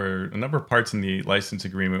here where a number of parts in the license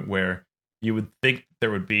agreement where you would think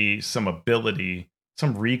there would be some ability,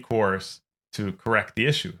 some recourse to correct the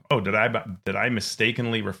issue. Oh, did I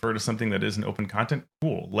mistakenly refer to something that isn't open content?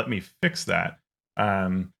 Cool, let me fix that.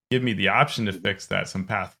 Give me the option to fix that, some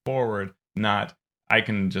path forward. Not I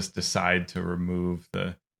can just decide to remove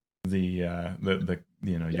the Yeah.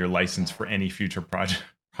 your license for any future project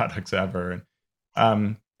products ever.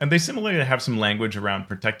 And they similarly have some language around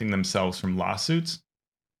protecting themselves from lawsuits.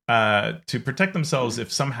 To protect themselves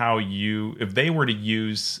if somehow if they were to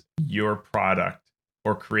use your product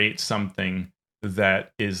or create something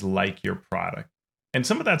that is like your product. And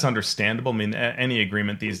some of that's understandable. I mean, any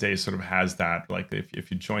agreement these days sort of has that. Like if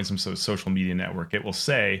you join some sort of social media network, it will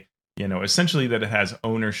say, essentially that it has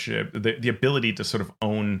ownership, the ability to sort of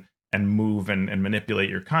own and move and manipulate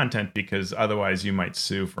your content, because otherwise you might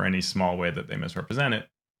sue for any small way that they misrepresent it.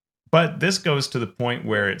 But this goes to the point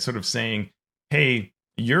where it's sort of saying, hey,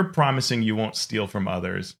 you're promising you won't steal from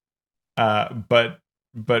others. But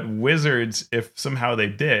Wizards, if somehow they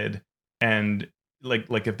did, and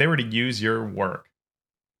like if they were to use your work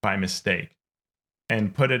by mistake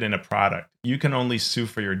and put it in a product, you can only sue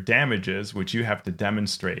for your damages, which you have to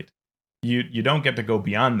demonstrate. You don't get to go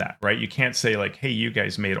beyond that, right? You can't say like, hey, you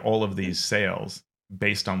guys made all of these sales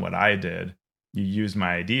based on what I did. You used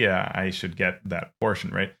my idea, I should get that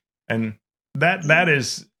portion, right? And that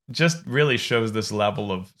is just really shows this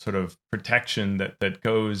level of sort of protection that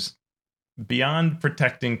goes beyond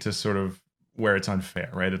protecting to sort of where it's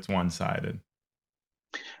unfair, right? It's one-sided.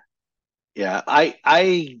 Yeah,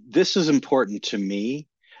 I this is important to me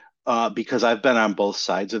because I've been on both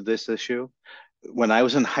sides of this issue. When I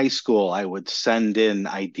was in high school, I would send in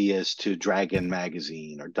ideas to Dragon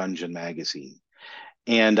Magazine or Dungeon Magazine,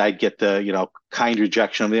 and I'd get the kind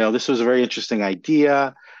rejection of this was a very interesting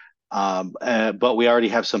idea, but we already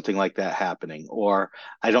have something like that happening, or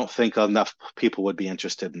I don't think enough people would be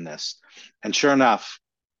interested in this. And sure enough,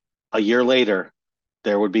 a year later,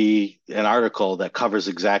 there would be an article that covers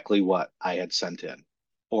exactly what I had sent in,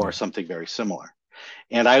 or Yeah. something very similar.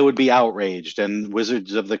 And I would be outraged. And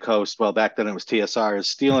Wizards of the Coast, well, back then it was TSR, is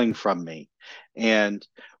stealing from me. And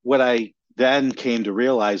what I then came to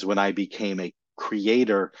realize when I became a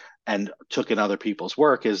creator and took in other people's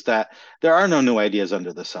work is that there are no new ideas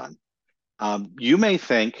under the sun. You may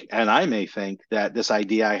think, and I may think, that this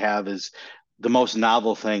idea I have is the most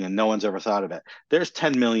novel thing and no one's ever thought of it. There's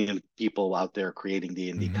 10 million people out there creating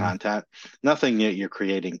D&D Mm-hmm. content. Nothing that you're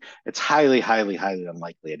creating, it's highly, highly, highly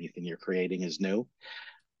unlikely anything you're creating is new.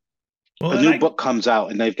 Well, A and new book comes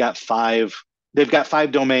out and they've got five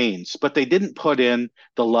domains, but they didn't put in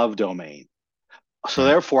the love domain. So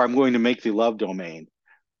right. therefore I'm going to make the love domain.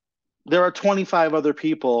 There are 25 other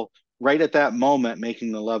people right at that moment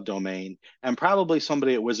making the love domain, and probably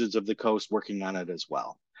somebody at Wizards of the Coast working on it as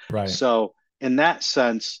well. Right. So, in that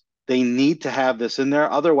sense, they need to have this in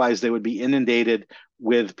there. Otherwise, they would be inundated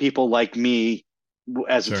with people like me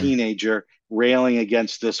as a Sure. teenager railing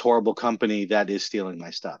against this horrible company that is stealing my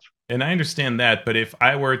stuff. And I understand that, but if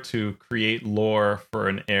I were to create lore for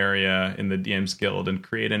an area in the DM's Guild and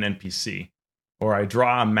create an NPC, or I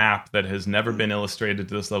draw a map that has never been illustrated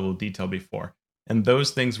to this level of detail before, and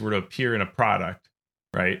those things were to appear in a product,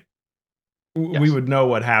 right? We Yes. would know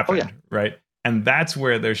what Oh, yeah. happened, right? And that's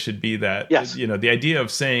where there should be that, Yes. the idea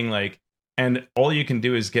of saying like, and all you can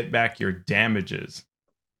do is get back your damages.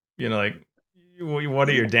 Like, what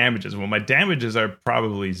are your damages? Well, my damages are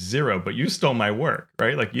probably 0, but you stole my work,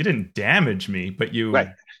 right? Like you didn't damage me, but Right.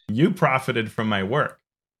 you profited from my work.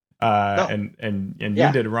 No. And you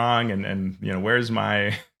Yeah. did wrong, and where's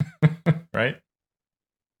my right?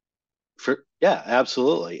 Yeah,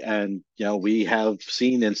 absolutely. And we have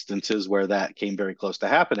seen instances where that came very close to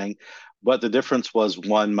happening, but the difference was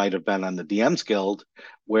one might have been on the DM's Guild,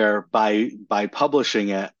 where by publishing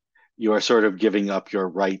it, you are sort of giving up your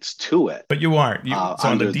rights to it But you aren't. So on the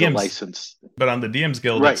under the DM's, license. but on the DM's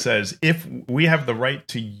Guild, it Right. says if we have the right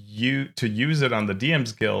to use it on the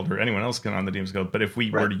DM's Guild, or anyone else can on the DM's Guild, but if we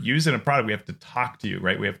were Right. to use it in a product, we have to talk to you,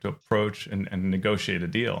 right? We have to approach and negotiate a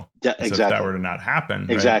deal. Yeah, So if that exactly. were to not happen,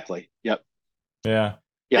 right? Exactly. Yep. Yeah.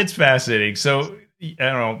 Yeah. It's fascinating. So I don't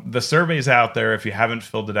know. The survey's out there. If you haven't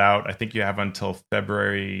filled it out, I think you have until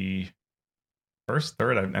February 1st,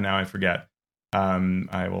 3rd, and now I forget.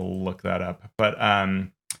 I will look that up. But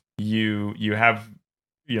you have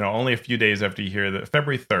only a few days after you hear that.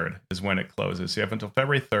 February 3rd is when it closes. So you have until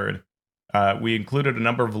February 3rd. We included a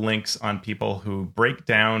number of links on people who break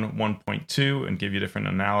down 1.2 and give you different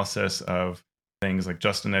analysis of things. Like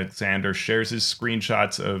Justin Alexander shares his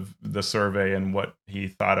screenshots of the survey and what he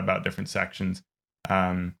thought about different sections.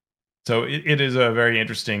 So it is a very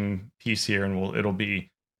interesting piece here, and it'll be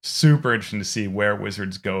super interesting to see where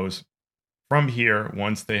Wizards goes from here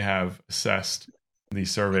once they have assessed the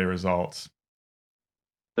survey results.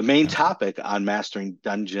 The main topic on Mastering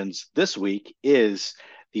Dungeons this week is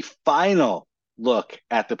the final look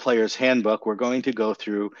at the player's handbook. We're going to go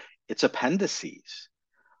through its appendices.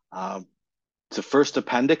 The first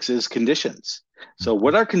appendix is conditions. So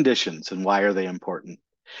what are conditions and why are they important?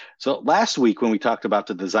 So last week when we talked about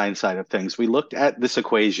the design side of things, we looked at this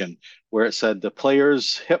equation where it said the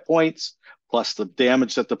player's hit points plus the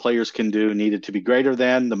damage that the players can do needed to be greater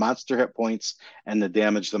than the monster hit points and the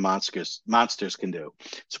damage the monsters can do.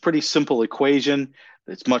 It's a pretty simple equation.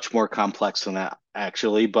 It's much more complex than that,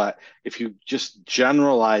 actually. But if you just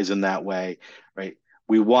generalize in that way, right,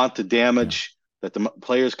 we want the damage that the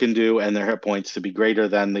players can do and their hit points to be greater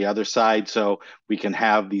than the other side, so we can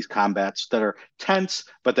have these combats that are tense,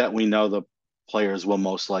 but that we know the players will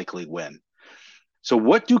most likely win. So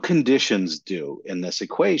what do conditions do in this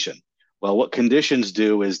equation? Well, what conditions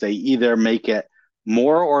do is they either make it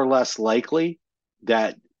more or less likely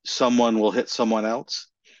that someone will hit someone else,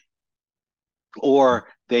 or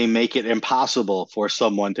they make it impossible for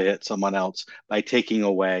someone to hit someone else by taking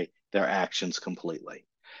away their actions completely.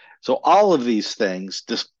 So all of these things,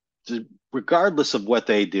 just regardless of what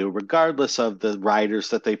they do, regardless of the riders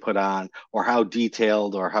that they put on or how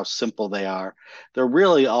detailed or how simple they are, they're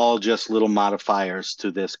really all just little modifiers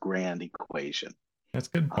to this grand equation. That's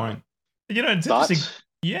a good point. It's Thoughts? interesting.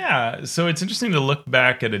 Yeah. So it's interesting to look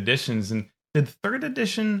back at editions. And did 3rd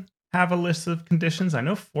edition have a list of conditions? I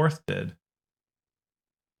know 4th did.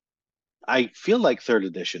 I feel like 3rd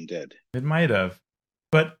edition did. It might have.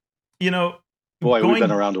 But, Boy, we've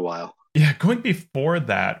been around a while. Yeah, going before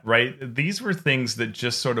that, right? These were things that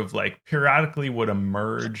just sort of like periodically would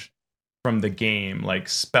emerge from the game. Like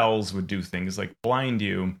spells would do things like blind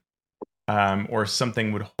you, or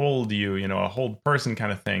something would hold you, a hold person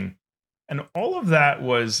kind of thing. And all of that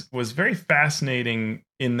was very fascinating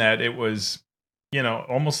in that it was,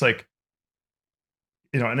 almost like,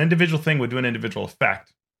 an individual thing would do an individual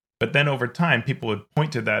effect. But then over time, people would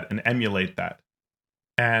point to that and emulate that.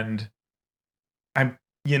 And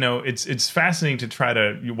it's fascinating to try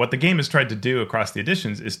to, what the game has tried to do across the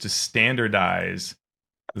editions is to standardize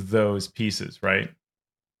those pieces, right?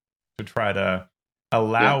 To try to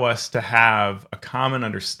allow us to have a common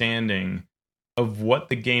understanding of what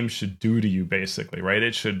the game should do to you, basically, right?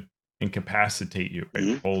 It should incapacitate you, right?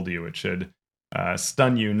 Mhm. Hold you. It should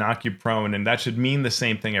stun you, knock you prone, and that should mean the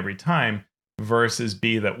same thing every time. Versus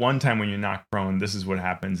be that one time when you're knocked prone, this is what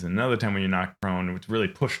happens, and another time when you're knocked prone, it's really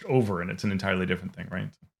pushed over, and it's an entirely different thing, right?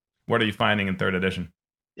 What are you finding in third edition?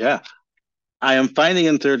 Yeah. I am finding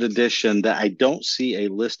in third edition that I don't see a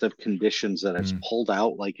list of conditions that is Mm, pulled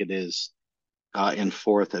out like it is in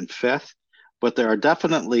fourth and fifth, but there are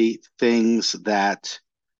definitely things that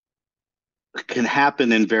can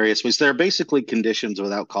happen in various ways. They're basically conditions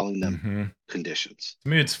without calling them hmm conditions. To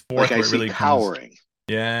me, it's Like fourth I where it see really comes. cowering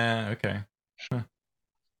Yeah. Okay. Huh.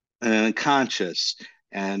 and unconscious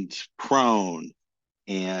and prone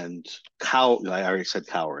and I already said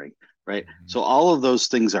cowering, right? Mhm. So all of those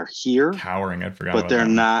things are here, Cowering. I forgot but about they're that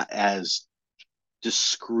one. not as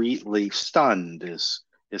discreetly stunned is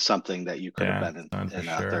something that you could have Yeah, been done for in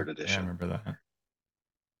sure. third Yeah, I edition. remember that.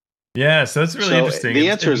 Yeah, so that's really So interesting. the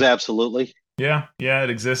answer is And absolutely. yeah, yeah,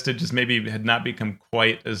 it existed, just maybe had not become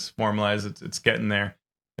quite as formalized. It's getting there.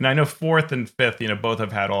 And I know fourth and fifth, both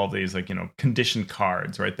have had all these like, condition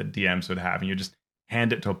cards, right, that DMs would have, and you just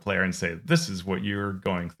hand it to a player and say, "This is what you're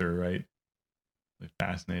going through," right? Like,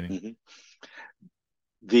 fascinating. Mhm.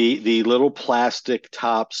 The little plastic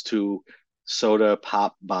tops to soda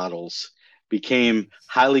pop bottles became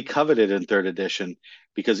highly coveted in third edition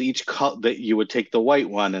because each cup that you would take the white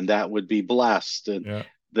one and that would be blessed, and Yeah.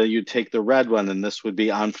 then you'd take the red one and this would be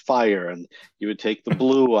on fire, and you would take the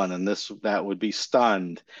blue one and that would be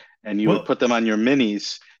stunned, and you would Well, put them on your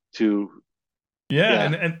minis to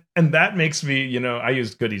yeah, yeah. and that makes me, I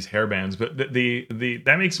use Goody's hairbands, but the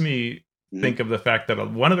that makes me Mhm. think of the fact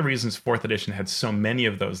that one of the reasons fourth edition had so many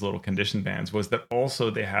of those little condition bands was that also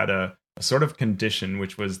they had a sort of condition,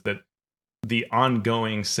 which was that the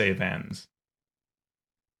ongoing save ends,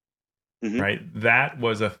 Mhm. right? That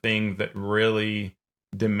was a thing that really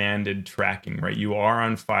demanded tracking, right? You are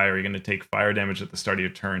on fire, you're going to take fire damage at the start of your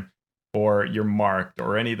turn, or you're marked,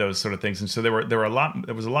 or any of those sort of things. And so there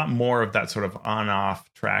was a lot more of that sort of on off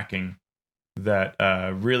tracking that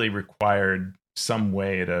really required some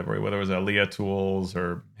way to, whether it was Aaliyah tools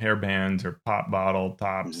or hairbands or pop bottle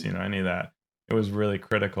tops, Mhm. any of that. It was really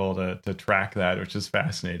critical to track that, which is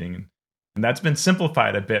fascinating. And that's been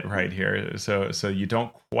simplified a bit right here. So you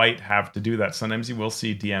don't quite have to do that. Sometimes you will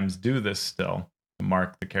see DMs do this still to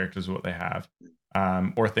mark the characters what they have,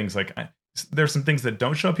 or things like there's some things that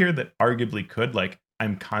don't show up here that arguably could, like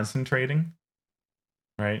I'm concentrating,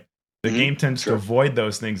 right? The Mhm. game tends to Sure. avoid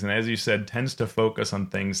those things, and as you said, tends to focus on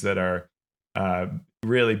things that are uh,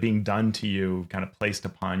 really being done to you, kind of placed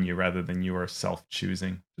upon you, rather than you are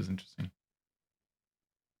self-choosing, which is interesting.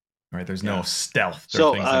 Right? There's no Yeah. stealth or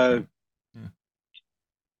So things like that. Yeah.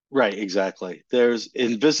 right, exactly. There's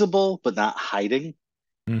invisible but not hiding,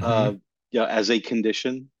 Mm-hmm. uh, as a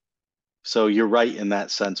condition. So you're right in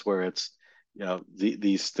that sense where it's,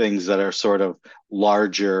 these things that are sort of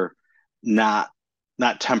larger, not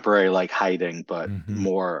not temporary like hiding, but Mm-hmm.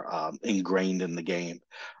 more ingrained in the game.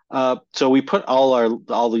 So we put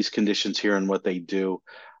all these conditions here and what they do.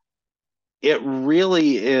 It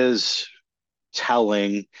really is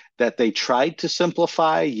telling that they tried to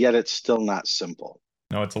simplify, yet it's still not simple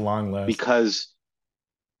No, it's a long list. because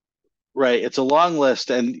right, it's a long list.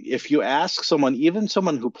 And if you ask someone, even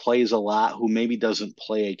someone who plays a lot, who maybe doesn't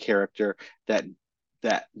play a character that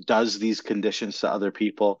does these conditions to other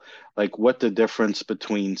people, like what the difference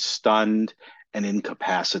between stunned and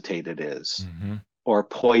incapacitated is, Mm-hmm. or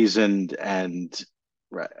poisoned and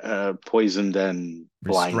blinded,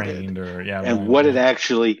 Restrained, or yeah, and blind. what it Yeah.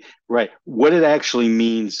 actually what it actually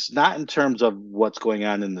means, not in terms of what's going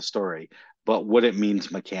on in the story, but what it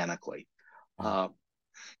means mechanically. Yeah. Uh,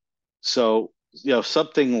 so,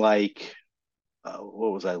 something like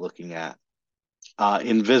what was I looking at?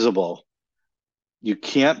 Invisible. You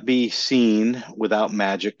can't be seen without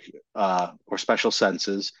magic or special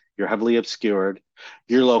senses. You're heavily obscured.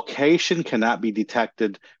 Your location cannot be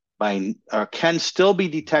detected by, or can still be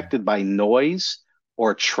detected by noise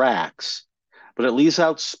or tracks, but it leaves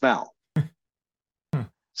out smell. Huh.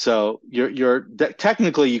 So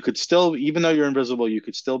technically you could still, even though you're invisible, you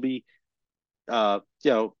could still be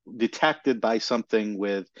detected by something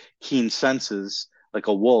with keen senses, like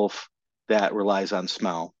a wolf that relies on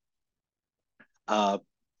smell. Uh,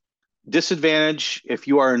 Disadvantage: if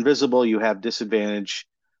you are invisible, you have disadvantage.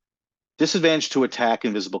 Disadvantage to attack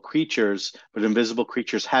invisible creatures, but invisible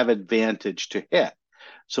creatures have advantage to hit.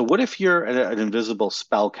 So, what if you're an invisible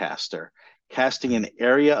spellcaster casting an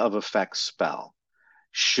area of effect spell?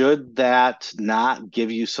 Should that not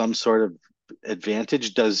give you some sort of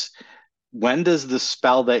advantage? when does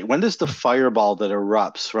when does the fireball that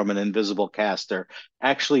erupts from an invisible caster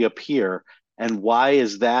actually appear, and why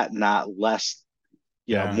is that not less,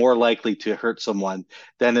 Yeah. more likely to hurt someone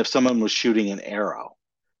than if someone was shooting an arrow?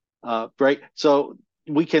 Right. So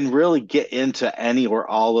we can really get into any or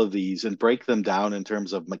all of these and break them down in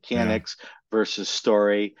terms of Yeah. mechanics versus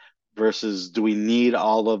story versus do we need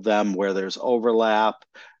all of them where there's overlap?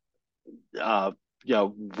 Uh,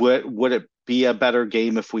 would it be a better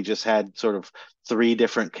game if we just had sort of three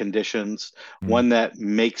different conditions? Mm. One that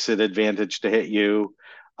makes it advantage to hit you,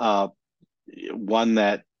 uh, one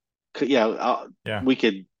that Yeah. we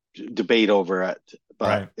could debate over it, but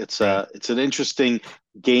Right. Right. it's an interesting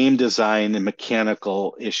game design and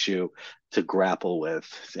mechanical issue to grapple with.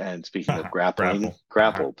 And speaking of grappling,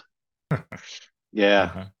 Grapple. Uh-huh. grappled. Yeah.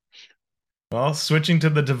 Uh-huh. Well, switching to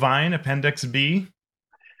the Divine Appendix B.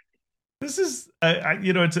 This is,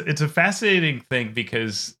 it's a fascinating thing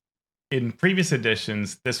because in previous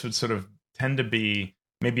editions, this would sort of tend to be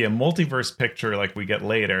maybe a multiverse picture like we get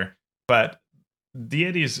later, but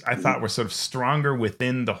deities I thought were sort of stronger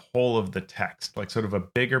within the whole of the text, like sort of a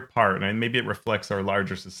bigger part. And maybe it reflects our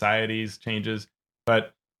larger society's changes.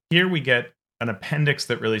 But here we get an appendix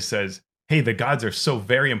that really says, hey, the gods are so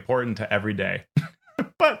very important to every day,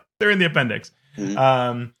 but they're in the appendix.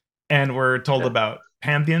 Mhm. And we're told Yeah. about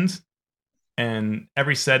pantheons, and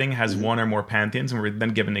every setting has Mhm. one or more pantheons, and we're then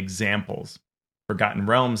given examples. Forgotten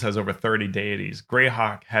Realms has over 30 deities.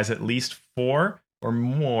 Greyhawk has at least 4 or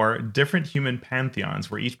more different human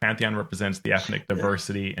pantheons, where each pantheon represents the ethnic Yeah.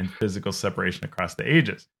 diversity and physical separation across the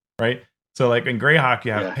ages, right? So, like in Greyhawk,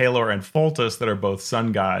 you have Yeah. Pelor and Foltest that are both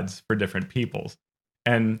sun gods for different peoples.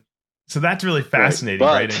 And so that's really Right. fascinating,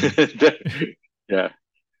 But right? yeah.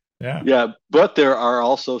 Yeah. Yeah, but there are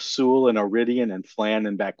also Sul and Iridian and Flan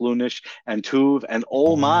and Baklunish and Tuv and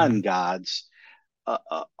Olman gods.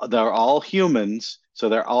 They're all humans, so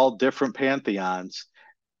they're all different pantheons.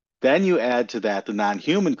 Then you add to that the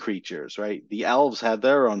non-human creatures, right? The elves have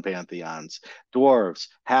their own pantheons, dwarves,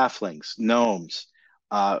 halflings, gnomes.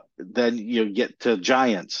 Then you get to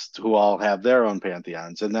giants who all have their own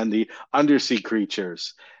pantheons, and then the undersea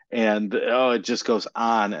creatures, and it just goes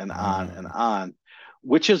on and on and Uh, on,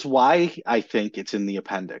 which is why I think it's in the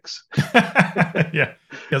appendix. yeah,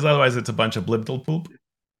 because otherwise it's a bunch of blibble poop.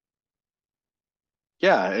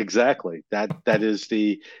 Yeah, exactly. That is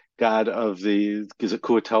the god of the, is it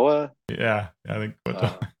Kuatoa? Yeah, I think.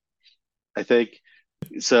 Uh, I think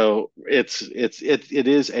so. It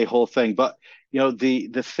is a whole thing, but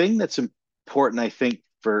the thing that's important, I think,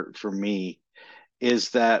 for me is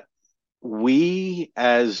that we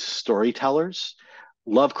as storytellers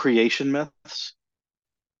love creation myths.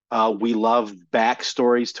 We love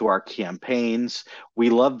backstories to our campaigns. We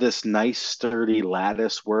love this nice, sturdy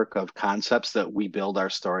lattice work of concepts that we build our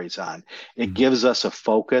stories on. It Mhm. gives us a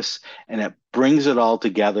focus and it brings it all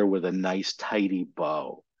together with a nice, tidy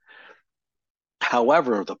bow.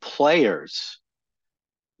 However, the players,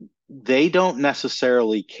 they don't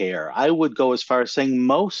necessarily care. I would go as far as saying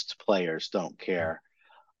most players don't care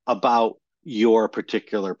about your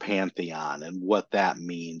particular pantheon and what that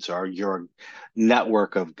means or your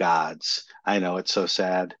network of gods. I know it's so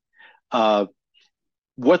sad. Uh,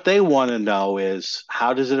 what they want to know is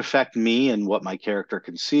how does it affect me and what my character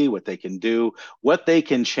can see, what they can do, what they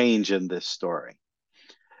can change in this story.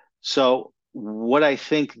 So, what I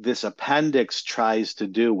think this appendix tries to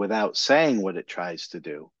do without saying what it tries to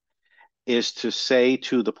do is to say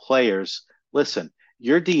to the players, listen,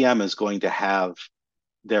 your DM is going to have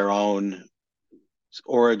their own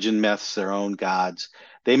origin myths, their own gods.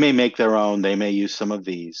 They may make their own, they may use some of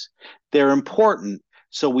these. They're important.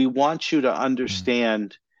 So we want you to Mhm.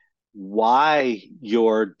 understand why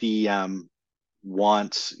your DM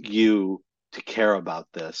wants you to care about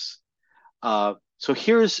this. So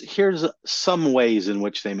here's some ways in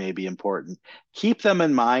which they may be important. Keep them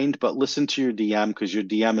in mind, but listen to your DM because your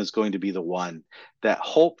DM is going to be the one that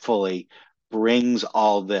hopefully brings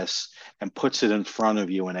all this and puts it in front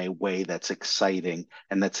of you in a way that's exciting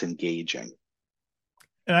and that's engaging.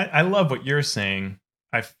 And I love what you're saying.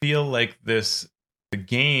 I feel like the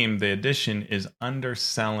game, the edition, is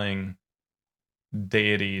underselling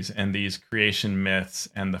deities and these creation myths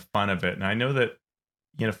and the fun of it. And I know that,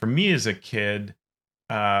 for me as a kid,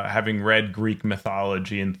 having read Greek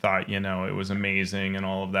mythology and thought, it was amazing and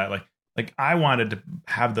all of that, like I wanted to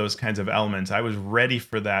have those kinds of elements. I was ready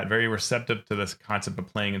for that, very receptive to this concept of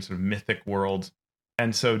playing in sort of mythic worlds.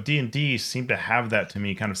 And so D&D seemed to have that to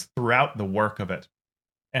me kind of throughout the work of it.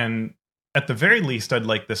 And at the very least, I'd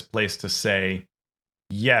like this place to say,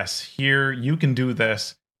 yes, here you can do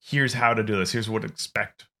this. Here's how to do this. Here's what to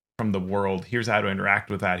expect from the world. Here's how to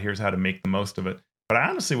interact with that. Here's how to make the most of it. But I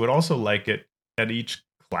honestly would also like it at each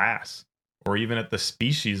class or even at the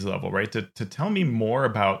species level, right? To tell me more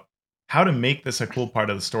about how to make this a cool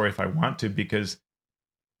part of the story if I want to, because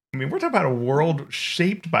I mean, we're talking about a world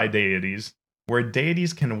shaped by deities where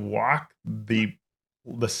deities can walk the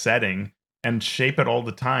setting and shape it all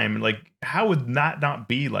the time. Like, how would that not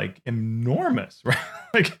be like enormous, right?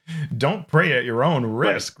 Like, don't pray at your own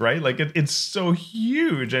risk, right? Like, it's so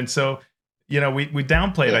huge. And so, we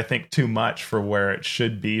downplay it, I think, too much for where it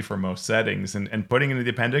should be for most settings. And putting it in the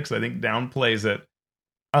appendix, I think, downplays it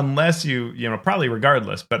unless probably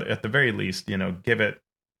regardless, but at the very least, give it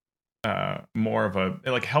more of a,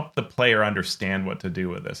 like, help the player understand what to do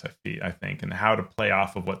with this, I think, and how to play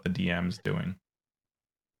off of what the DM's doing.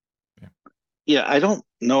 Yeah, I don't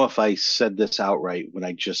know if I said this outright when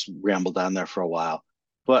I just rambled on there for a while,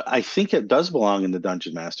 but I think it does belong in the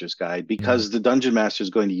Dungeon Master's Guide because the Dungeon Master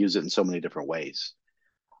is going to use it in so many different ways.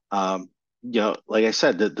 Like I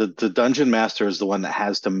said, the Dungeon Master is the one that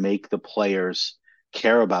has to make the players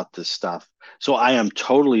care about this stuff. So I am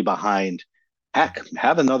totally behind. Heck,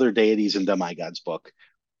 have another Deities and Demigods book.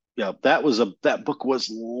 That book was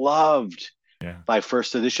loved by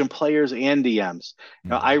first edition players and DMs.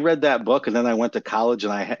 Now, I read that book and then I went to college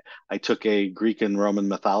and I took a Greek and Roman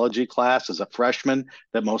mythology class as a freshman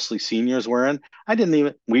that mostly seniors were in.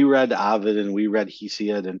 We read Ovid and we read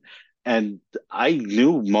Hesiod and I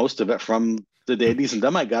knew most of it from the Deities and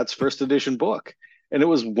Demigods first edition book. And it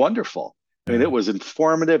was wonderful. I mean, it was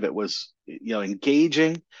informative. It was,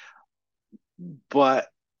 engaging, but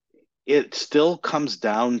it still comes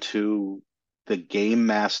down to the game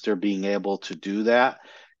master being able to do that.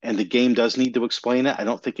 And the game does need to explain it. I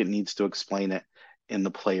don't think it needs to explain it in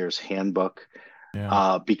the player's handbook.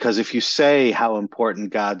 Because if you say how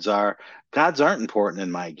important gods aren't important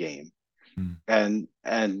in my game. And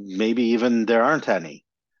maybe even there aren't any.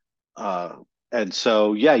 And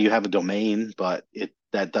so, you have a domain, but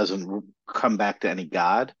that doesn't come back to any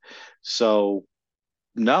god. So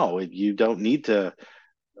no, you don't need to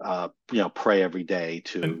pray every day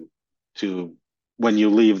to when you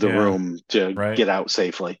leave the room to get out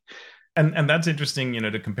safely. And that's interesting,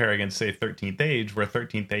 to compare against, say, 13th Age, where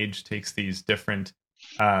 13th Age takes these different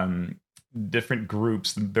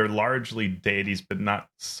groups. They're largely deities, but not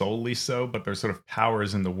solely so, but they're sort of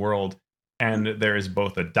powers in the world. And there is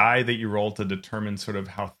both a die that you roll to determine sort of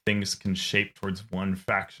how things can shape towards one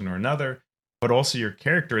faction or another, but also your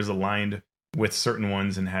character is aligned with certain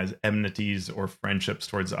ones and has enmities or friendships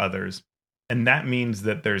towards others. And that means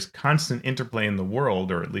that there's constant interplay in the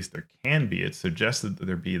world, or at least there can be. It's suggested that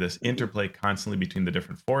there be this interplay constantly between the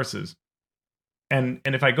different forces. And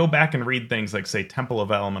if I go back and read things like, say, Temple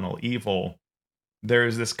of Elemental Evil,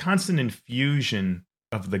 there's this constant infusion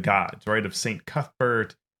of the gods, right? Of Saint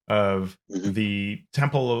Cuthbert, of the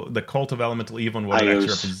temple, the cult of elemental evil and what it actually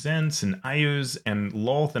represents, and Ayuz and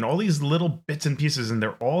Lolth, and all these little bits and pieces, and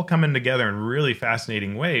they're all coming together in really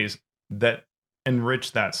fascinating ways that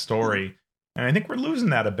enrich that story. And I think we're losing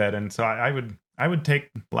that a bit. And so I would take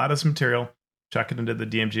a lot of this material, chuck it into the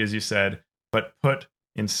DMG, as you said, but put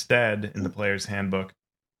instead in the player's handbook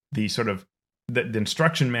the sort of the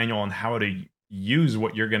instruction manual on how to use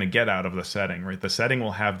what you're going to get out of the setting, right? The setting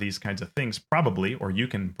will have these kinds of things probably, or you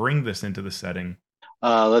can bring this into the setting.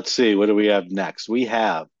 Let's see. What do we have next? We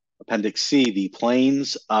have Appendix C, the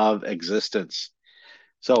planes of existence.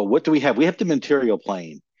 So what do we have? We have the material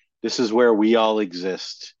plane. This is where we all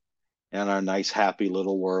exist in our nice, happy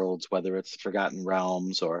little worlds, whether it's Forgotten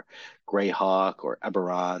Realms or Greyhawk or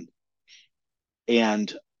Eberron.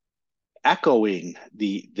 And echoing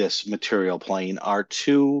this material plane are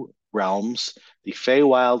two realms, the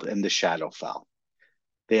Feywild and the Shadowfell.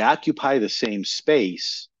 They occupy the same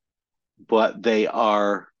space, but they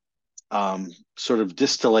are sort of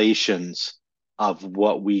distillations of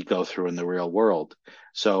what we go through in the real world.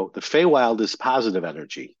 So the Feywild is positive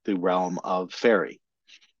energy, the realm of fairy.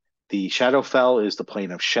 The Shadowfell is the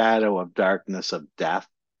plane of shadow, of darkness, of death.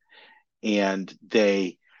 And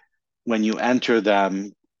they, when you enter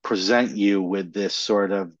them, present you with this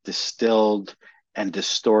sort of distilled and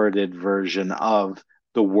distorted version of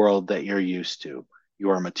the world that you're used to,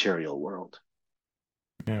 your material world.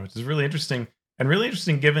 Yeah, which is really interesting. And really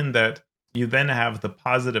interesting given that you then have the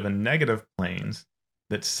positive and negative planes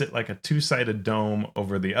that sit like a two-sided dome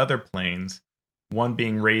over the other planes, one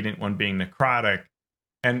being radiant, one being necrotic.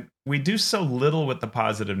 And we do so little with the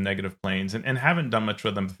positive negative planes and haven't done much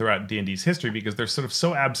with them throughout D&D's history because they're sort of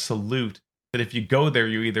so absolute that if you go there,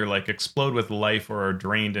 you either like explode with life or are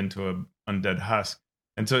drained into an undead husk.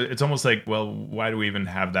 And so it's almost like, well, why do we even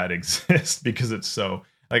have that exist? Because it's so,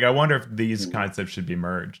 like, I wonder if these concepts should be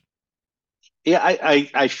merged. Yeah,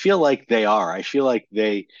 I feel like they are. I feel like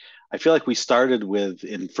we started with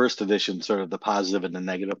in first edition sort of the positive and the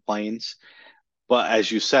negative planes, but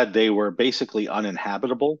as you said, they were basically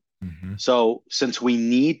uninhabitable. Hmm. So since we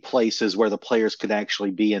need places where the players can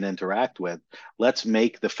actually be and interact with, let's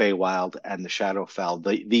make the Feywild and the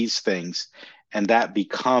Shadowfell these things, and that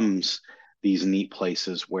becomes these neat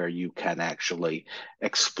places where you can actually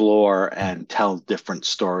explore and tell different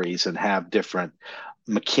stories and have different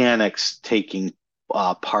mechanics taking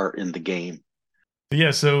part in the game.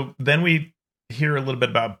 Yeah, so then we hear a little bit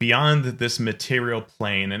about beyond this material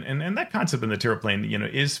plane, and that concept of material plane,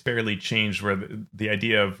 is fairly changed. Where the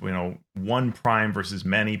idea of one prime versus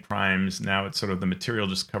many primes, now it's sort of the material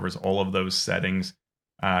just covers all of those settings.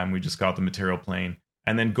 We just call it the material plane,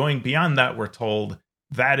 and then going beyond that, we're told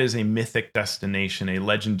that is a mythic destination, a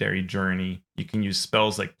legendary journey. You can use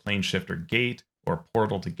spells like Plane Shift or Gate or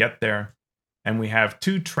Portal to get there. And we have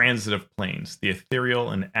two transitive planes, the ethereal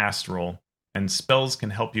and astral, and spells can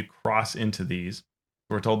help you cross into these.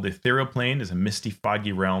 We're told the ethereal plane is a misty,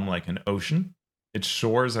 foggy realm like an ocean. Its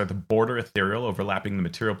shores are the border ethereal, overlapping the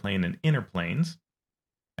material plane and inner planes.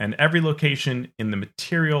 And every location in the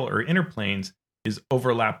material or inner planes is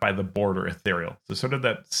overlapped by the border ethereal. So, sort of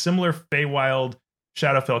that similar Feywild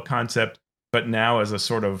Shadowfell concept, but now as a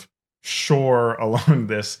sort of shore along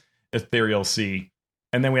this ethereal sea.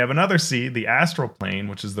 And then we have another sea, the astral plane,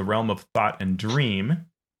 which is the realm of thought and dream.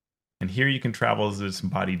 And here you can travel as a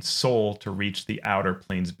disembodied soul to reach the outer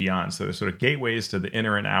planes beyond. So there's sort of gateways to the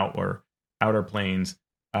inner and outer planes,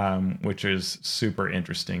 which is super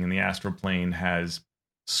interesting. And the astral plane has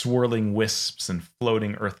swirling wisps and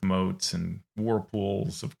floating earth motes and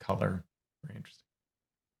whirlpools of color. Very interesting.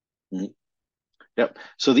 Mhm. Yep.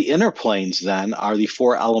 So the inner planes then are the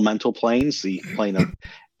four elemental planes, the plane of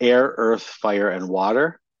air, earth, fire, and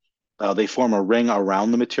water. They form a ring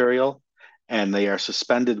around the material, and they are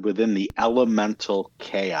suspended within the elemental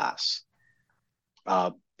chaos.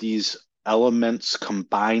 These elements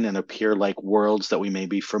combine and appear like worlds that we may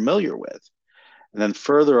be familiar with. And then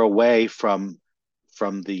further away from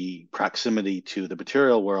the proximity to the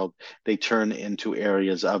material world, they turn into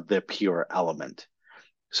areas of the pure element.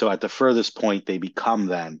 So at the furthest point, they become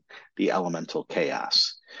then the elemental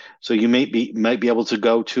chaos. So you might be able to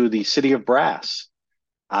go to the city of brass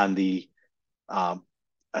on um,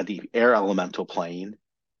 the air elemental plane,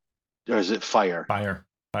 or is it fire? Fire,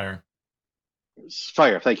 fire.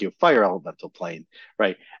 Fire, thank you, fire elemental plane,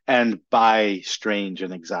 right? And buy strange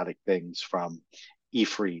and exotic things from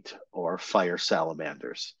Ifrit or fire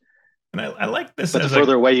salamanders. And I like this But the as a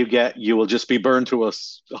further away you get, you will just be burned to a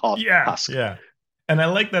yeah, husk. yeah. And I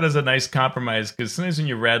like that as a nice compromise because sometimes when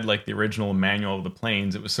you read like the original manual of the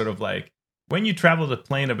planes, it was sort of like when you travel to the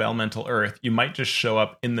plane of elemental Earth, you might just show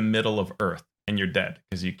up in the middle of Earth and you're dead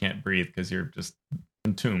because you can't breathe because you're just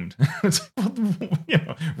entombed.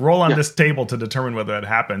 Roll on Yeah, this table to determine whether that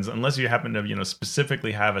happens, unless you happen to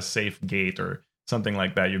specifically have a safe gate or something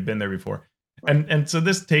like that. You've been there before, right. and so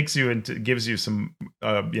this takes you into gives you some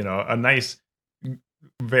a nice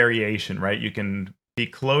variation, right? You can be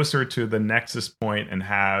closer to the nexus point and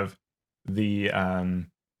have the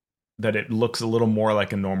that it looks a little more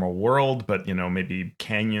like a normal world, but maybe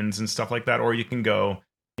canyons and stuff like that, or you can go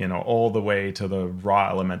all the way to the raw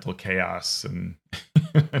elemental chaos and,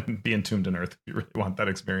 and be entombed in earth if you really want that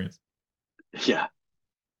experience. Yeah.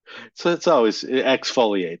 So it's always it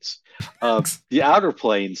exfoliates. The outer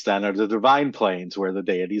planes then are the divine planes where the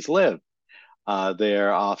deities live. They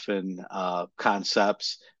are often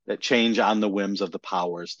concepts that change on the whims of the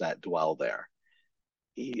powers that dwell there.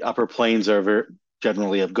 The upper planes are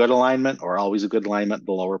generally of good alignment or always a good alignment.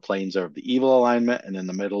 The lower planes are of the evil alignment. And in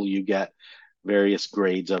the middle, you get various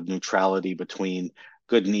grades of neutrality between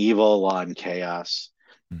good and evil, law and chaos.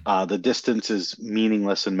 The distance is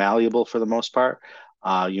meaningless and malleable for the most part.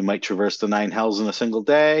 You might traverse the nine hells in a single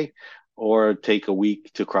day or take a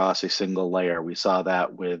week to cross a single layer. We saw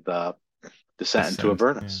that with Descent into Descent. Yeah.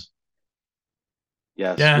 Avernus.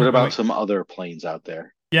 Yes. What Yeah. about some other planes out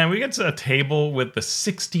there? Yeah, we get to a table with the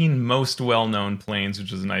 16 most well-known planes,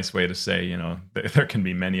 which is a nice way to say, there can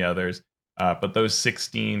be many others. But those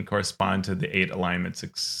 16 correspond to the 8 alignments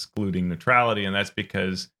excluding neutrality. And that's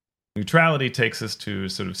because neutrality takes us to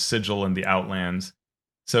sort of sigil and the outlands.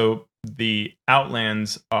 So the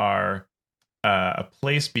outlands are a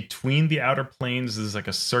place between the outer planes. This is like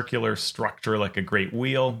a circular structure, like a great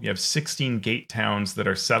wheel. You have 16 gate towns that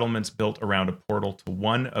are settlements built around a portal to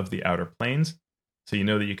one of the outer planes. So you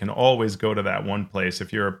know that you can always go to that one place.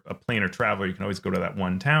 If you're a planar traveler, you can always go to that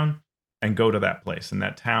one town and go to that place. And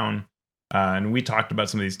that town, and we talked about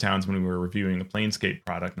some of these towns when we were reviewing a Planescape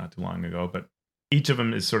product not too long ago, but each of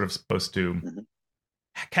them is sort of supposed to Mhm.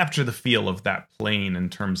 capture the feel of that plane in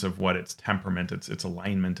terms of what its temperament, its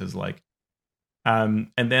alignment is like.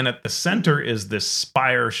 And then at the center is this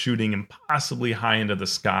spire shooting impossibly high into the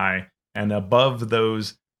sky, and above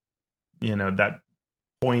those, that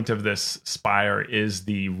point of this spire is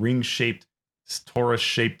the ring-shaped,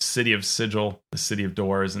 torus-shaped city of Sigil, the city of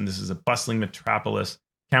doors, and this is a bustling metropolis,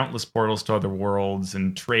 countless portals to other worlds,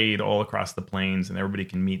 and trade all across the planes, and everybody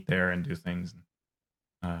can meet there and do things.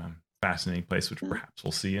 Fascinating place, which Mhm. perhaps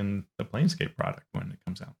we'll see in the Planescape product when it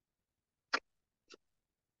comes out.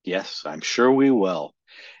 Yes, I'm sure we will.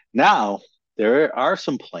 Now, there are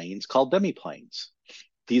some planes called demiplanes.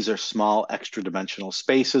 These are small extra dimensional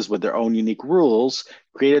spaces with their own unique rules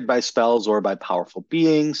created by spells or by powerful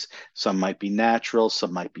beings. Some might be natural,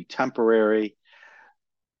 some might be temporary.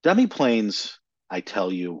 Demiplanes, I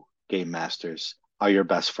tell you, game masters, are your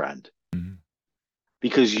best friend Mhm.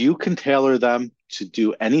 because you can tailor them to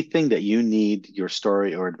do anything that you need your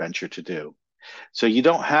story or adventure to do. So you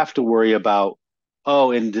don't have to worry about,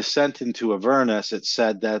 oh, in Descent into Avernus, it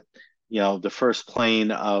said that, the first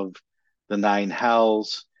plane of the nine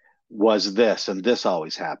hells was this, and this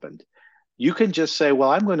always happened. You can just say,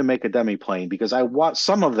 well, I'm going to make a demi-plane because I want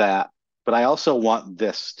some of that, but I also want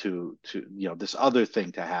this this other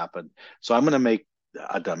thing to happen. So I'm going to make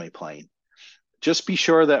a demi-plane. Just be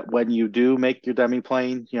sure that when you do make your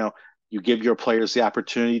demi-plane, you give your players the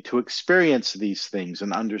opportunity to experience these things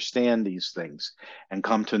and understand these things and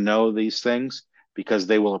come to know these things because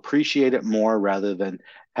they will appreciate it more rather than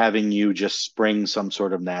having you just spring some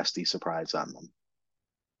sort of nasty surprise on them.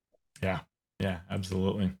 Yeah, yeah,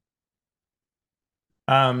 absolutely.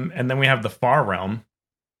 And then we have the Far Realm,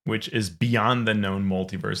 which is beyond the known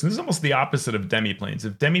multiverse. And this is almost the opposite of demiplanes.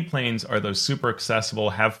 If demiplanes are those super accessible,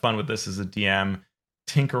 have fun with this as a DM,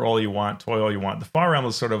 tinker all you want, toy all you want. The Far Realm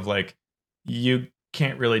is sort of like, you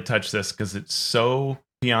can't really touch this because it's so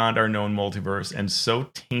beyond our known multiverse and so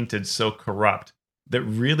tainted, so corrupt, that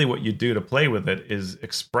really what you do to play with it is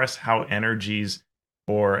express how energies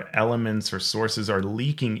or elements or sources are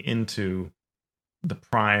leaking into the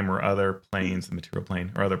prime or other planes, the material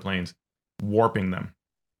plane or other planes, warping them.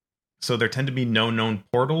 So there tend to be no known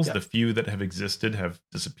portals. Yep. The few that have existed have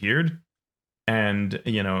disappeared. And,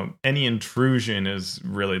 any intrusion is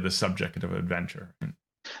really the subject of adventure.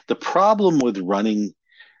 The problem with running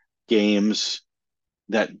games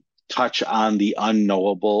that touch on the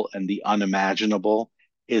unknowable and the unimaginable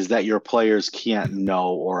is that your players can't know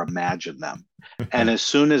or imagine them. And Yeah. as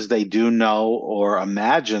soon as they do know or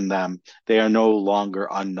imagine them, they are no longer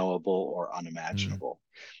unknowable or Mm. unimaginable.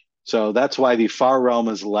 So that's why the Far Realm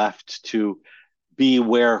is left to be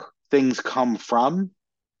where things come from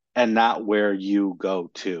and not where you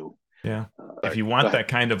go to. Yeah. If Sorry, you go want ahead. that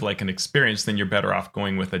kind of like an experience, then you're better off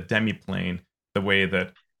going with a demiplane the way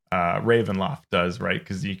that Ravenloft does, right?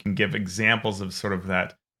 Because you can give examples of sort of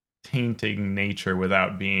that tainting nature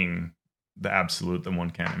without being the absolute that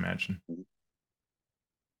one can't imagine.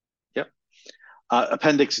 Yep.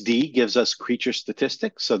 Appendix D gives us creature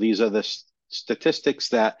statistics. So these are the statistics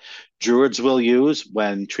that druids will use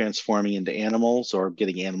when transforming into animals or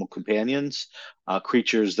getting animal companions.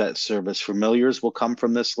 Creatures that serve as familiars will come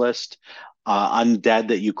from this list. Undead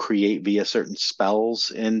that you create via certain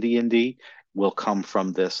spells in D&D will come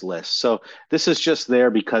from this list. So this is just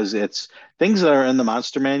there because it's things that are in the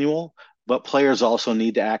monster manual, but players also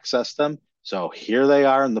need to access them. So here they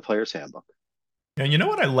are in the player's handbook. And you know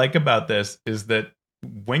what I like about this is that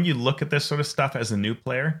when you look at this sort of stuff as a new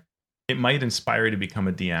player, it might inspire you to become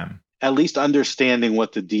a DM. At least understanding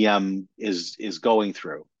what the DM is going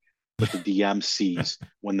through, what the DM sees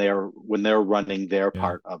when they're running their Yeah.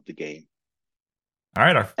 part of the game. All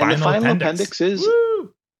right, our And the final final appendix. appendix is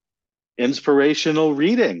Woo! inspirational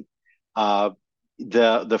reading. Uh,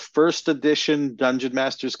 the first edition Dungeon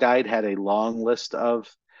Master's Guide had a long list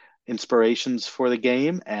of inspirations for the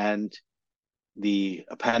game, and the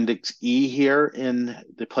appendix E here in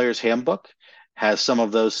the player's handbook has some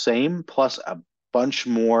of those same, plus a bunch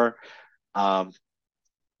more um,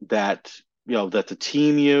 that the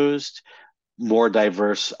team used, more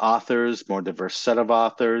diverse authors, more diverse set of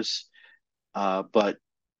authors. But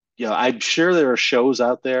I'm sure there are shows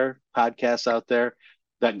out there, podcasts out there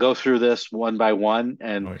that go through this one by one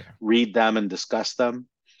and Oh yeah. read them and discuss them.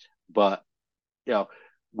 But you know,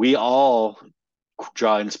 we all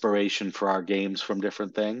draw inspiration for our games from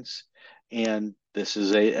different things, and this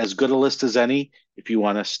is as good a list as any if you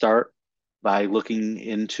want to start by looking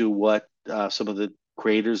into what some of the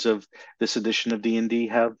creators of this edition of D&D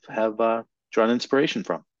have drawn inspiration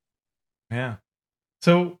from. Yeah.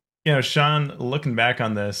 So, Sean, looking back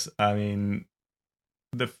on this, I mean,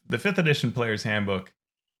 the fifth edition Player's Handbook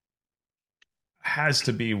has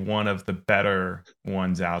to be one of the better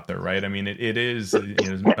ones out there, right? I mean, it is,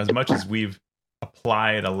 as much as we've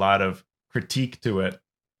applied a lot of critique to it,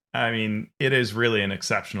 I mean, it is really an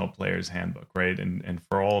exceptional Player's Handbook, right? And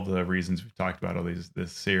for all of the reasons we've talked about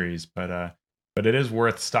this series, but it is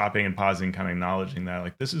worth stopping and pausing, kind of acknowledging that,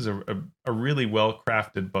 like, this is a really well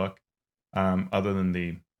crafted book. Other than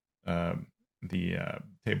the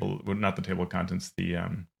table, well, not the table of contents,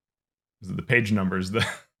 the page numbers, the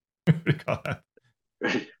what do you call that?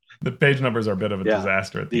 The page numbers are a bit of a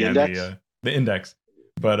disaster at the end. Index? The index,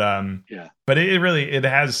 but but it really, it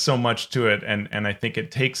has so much to it, and I think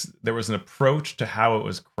there was an approach to how it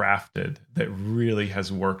was crafted that really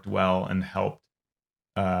has worked well and helped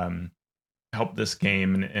this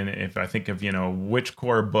game. And if I think of which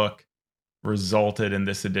core book resulted in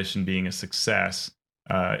this edition being a success,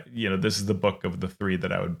 this is the book of the three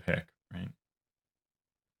that I would pick, right?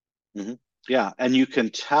 Mm-hmm. Yeah, and you can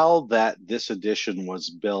tell that this edition was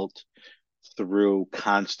built through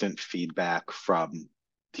constant feedback from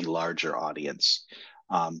the larger audience,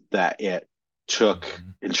 that it took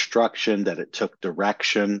instruction, that it took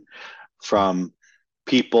direction from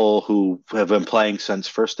people who have been playing since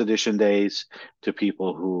first edition days to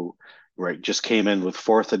people who just came in with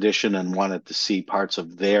fourth edition and wanted to see parts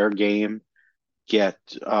of their game get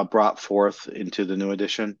brought forth into the new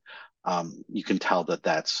edition. You can tell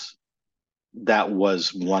that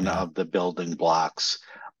was one of the building blocks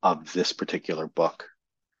of this particular book.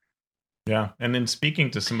 Yeah, and then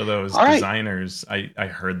speaking to some of those designers, I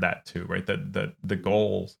heard that too, right? That the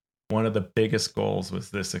goals, one of the biggest goals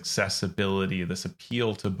was this accessibility, this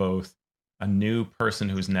appeal to both a new person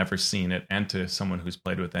who's never seen it and to someone who's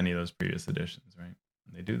played with any of those previous editions, right?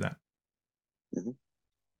 And they do that. Mm-hmm.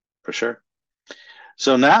 For sure.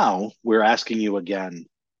 So now we're asking you again,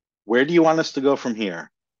 where do you want us to go from here?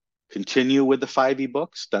 Continue with the 5e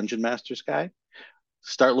books, Dungeon Master's Guide?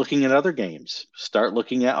 Start looking at other games. Start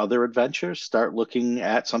looking at other adventures. Start looking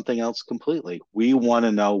at something else completely. We want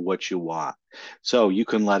to know what you want. So you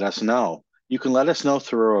can let us know. You can let us know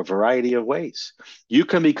through a variety of ways. You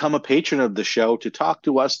can become a patron of the show to talk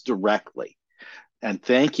to us directly. And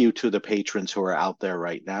thank you to the patrons who are out there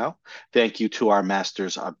right now. Thank you to our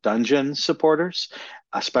Masters of Dungeon supporters.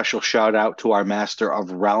 A special shout out to our Master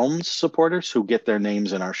of Realms supporters who get their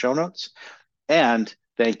names in our show notes. And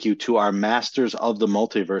thank you to our Masters of the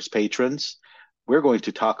Multiverse patrons. We're going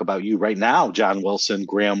to talk about you right now, John Wilson,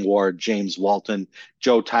 Graham Ward, James Walton,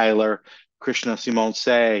 Joe Tyler, Krishna Simone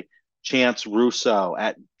Say, Chance Russo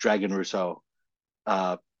at Dragon Russo,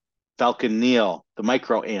 Falcon Neal, the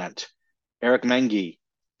Micro Ant, Eric Mengi,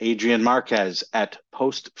 Adrian Marquez at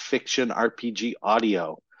Post Fiction RPG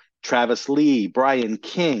Audio, Travis Lee, Brian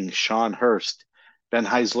King, Sean Hurst, Ben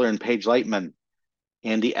Heisler and Paige Lightman,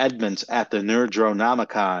 Andy Edmonds at the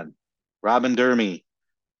Nerdronomicon, Robin Dermy,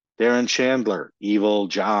 Darren Chandler, Evil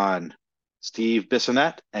John, Steve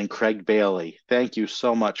Bissonette, and Craig Bailey. Thank you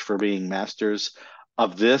so much for being masters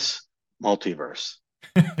of this multiverse.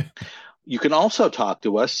 You can also talk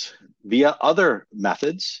to us via other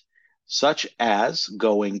methods, such as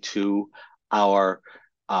going to our,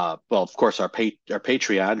 of course, our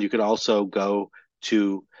Patreon. You can also go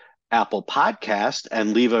to Apple Podcast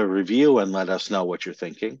and leave a review and let us know what you're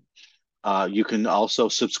thinking. You can also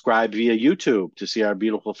subscribe via YouTube to see our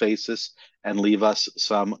beautiful faces and leave us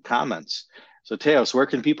some comments. So, Teos, where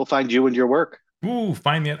can people find you and your work?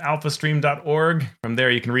 Find me at alphastream.org. From there,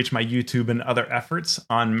 you can reach my YouTube and other efforts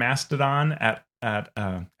on Mastodon at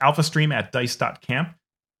alphastream at dice.camp.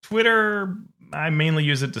 Twitter, I mainly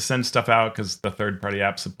use it to send stuff out because the third-party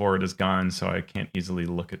app support is gone, so I can't easily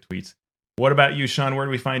look at tweets. What about you, Sean? Where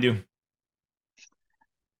do we find you?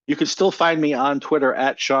 You can still find me on Twitter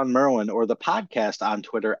at Sean Merwin, or the podcast on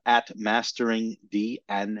Twitter at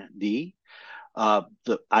MasteringDND. I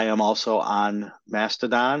am also on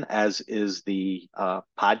Mastodon, as is the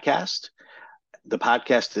podcast. The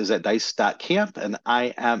podcast is at dice.camp, and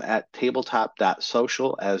I am at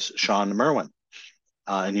tabletop.social as Sean Merwin.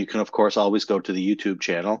 And you can, of course, always go to the YouTube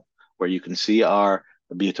channel where you can see our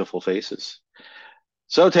beautiful faces.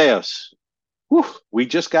 So, Teos, we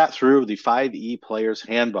just got through the 5e Player's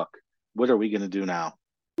Handbook. What are we going to do now?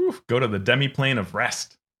 Go to the demiplane of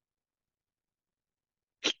rest.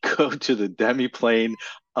 Go to the demiplane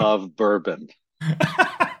of bourbon.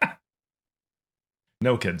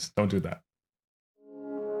 No, kids, don't do that.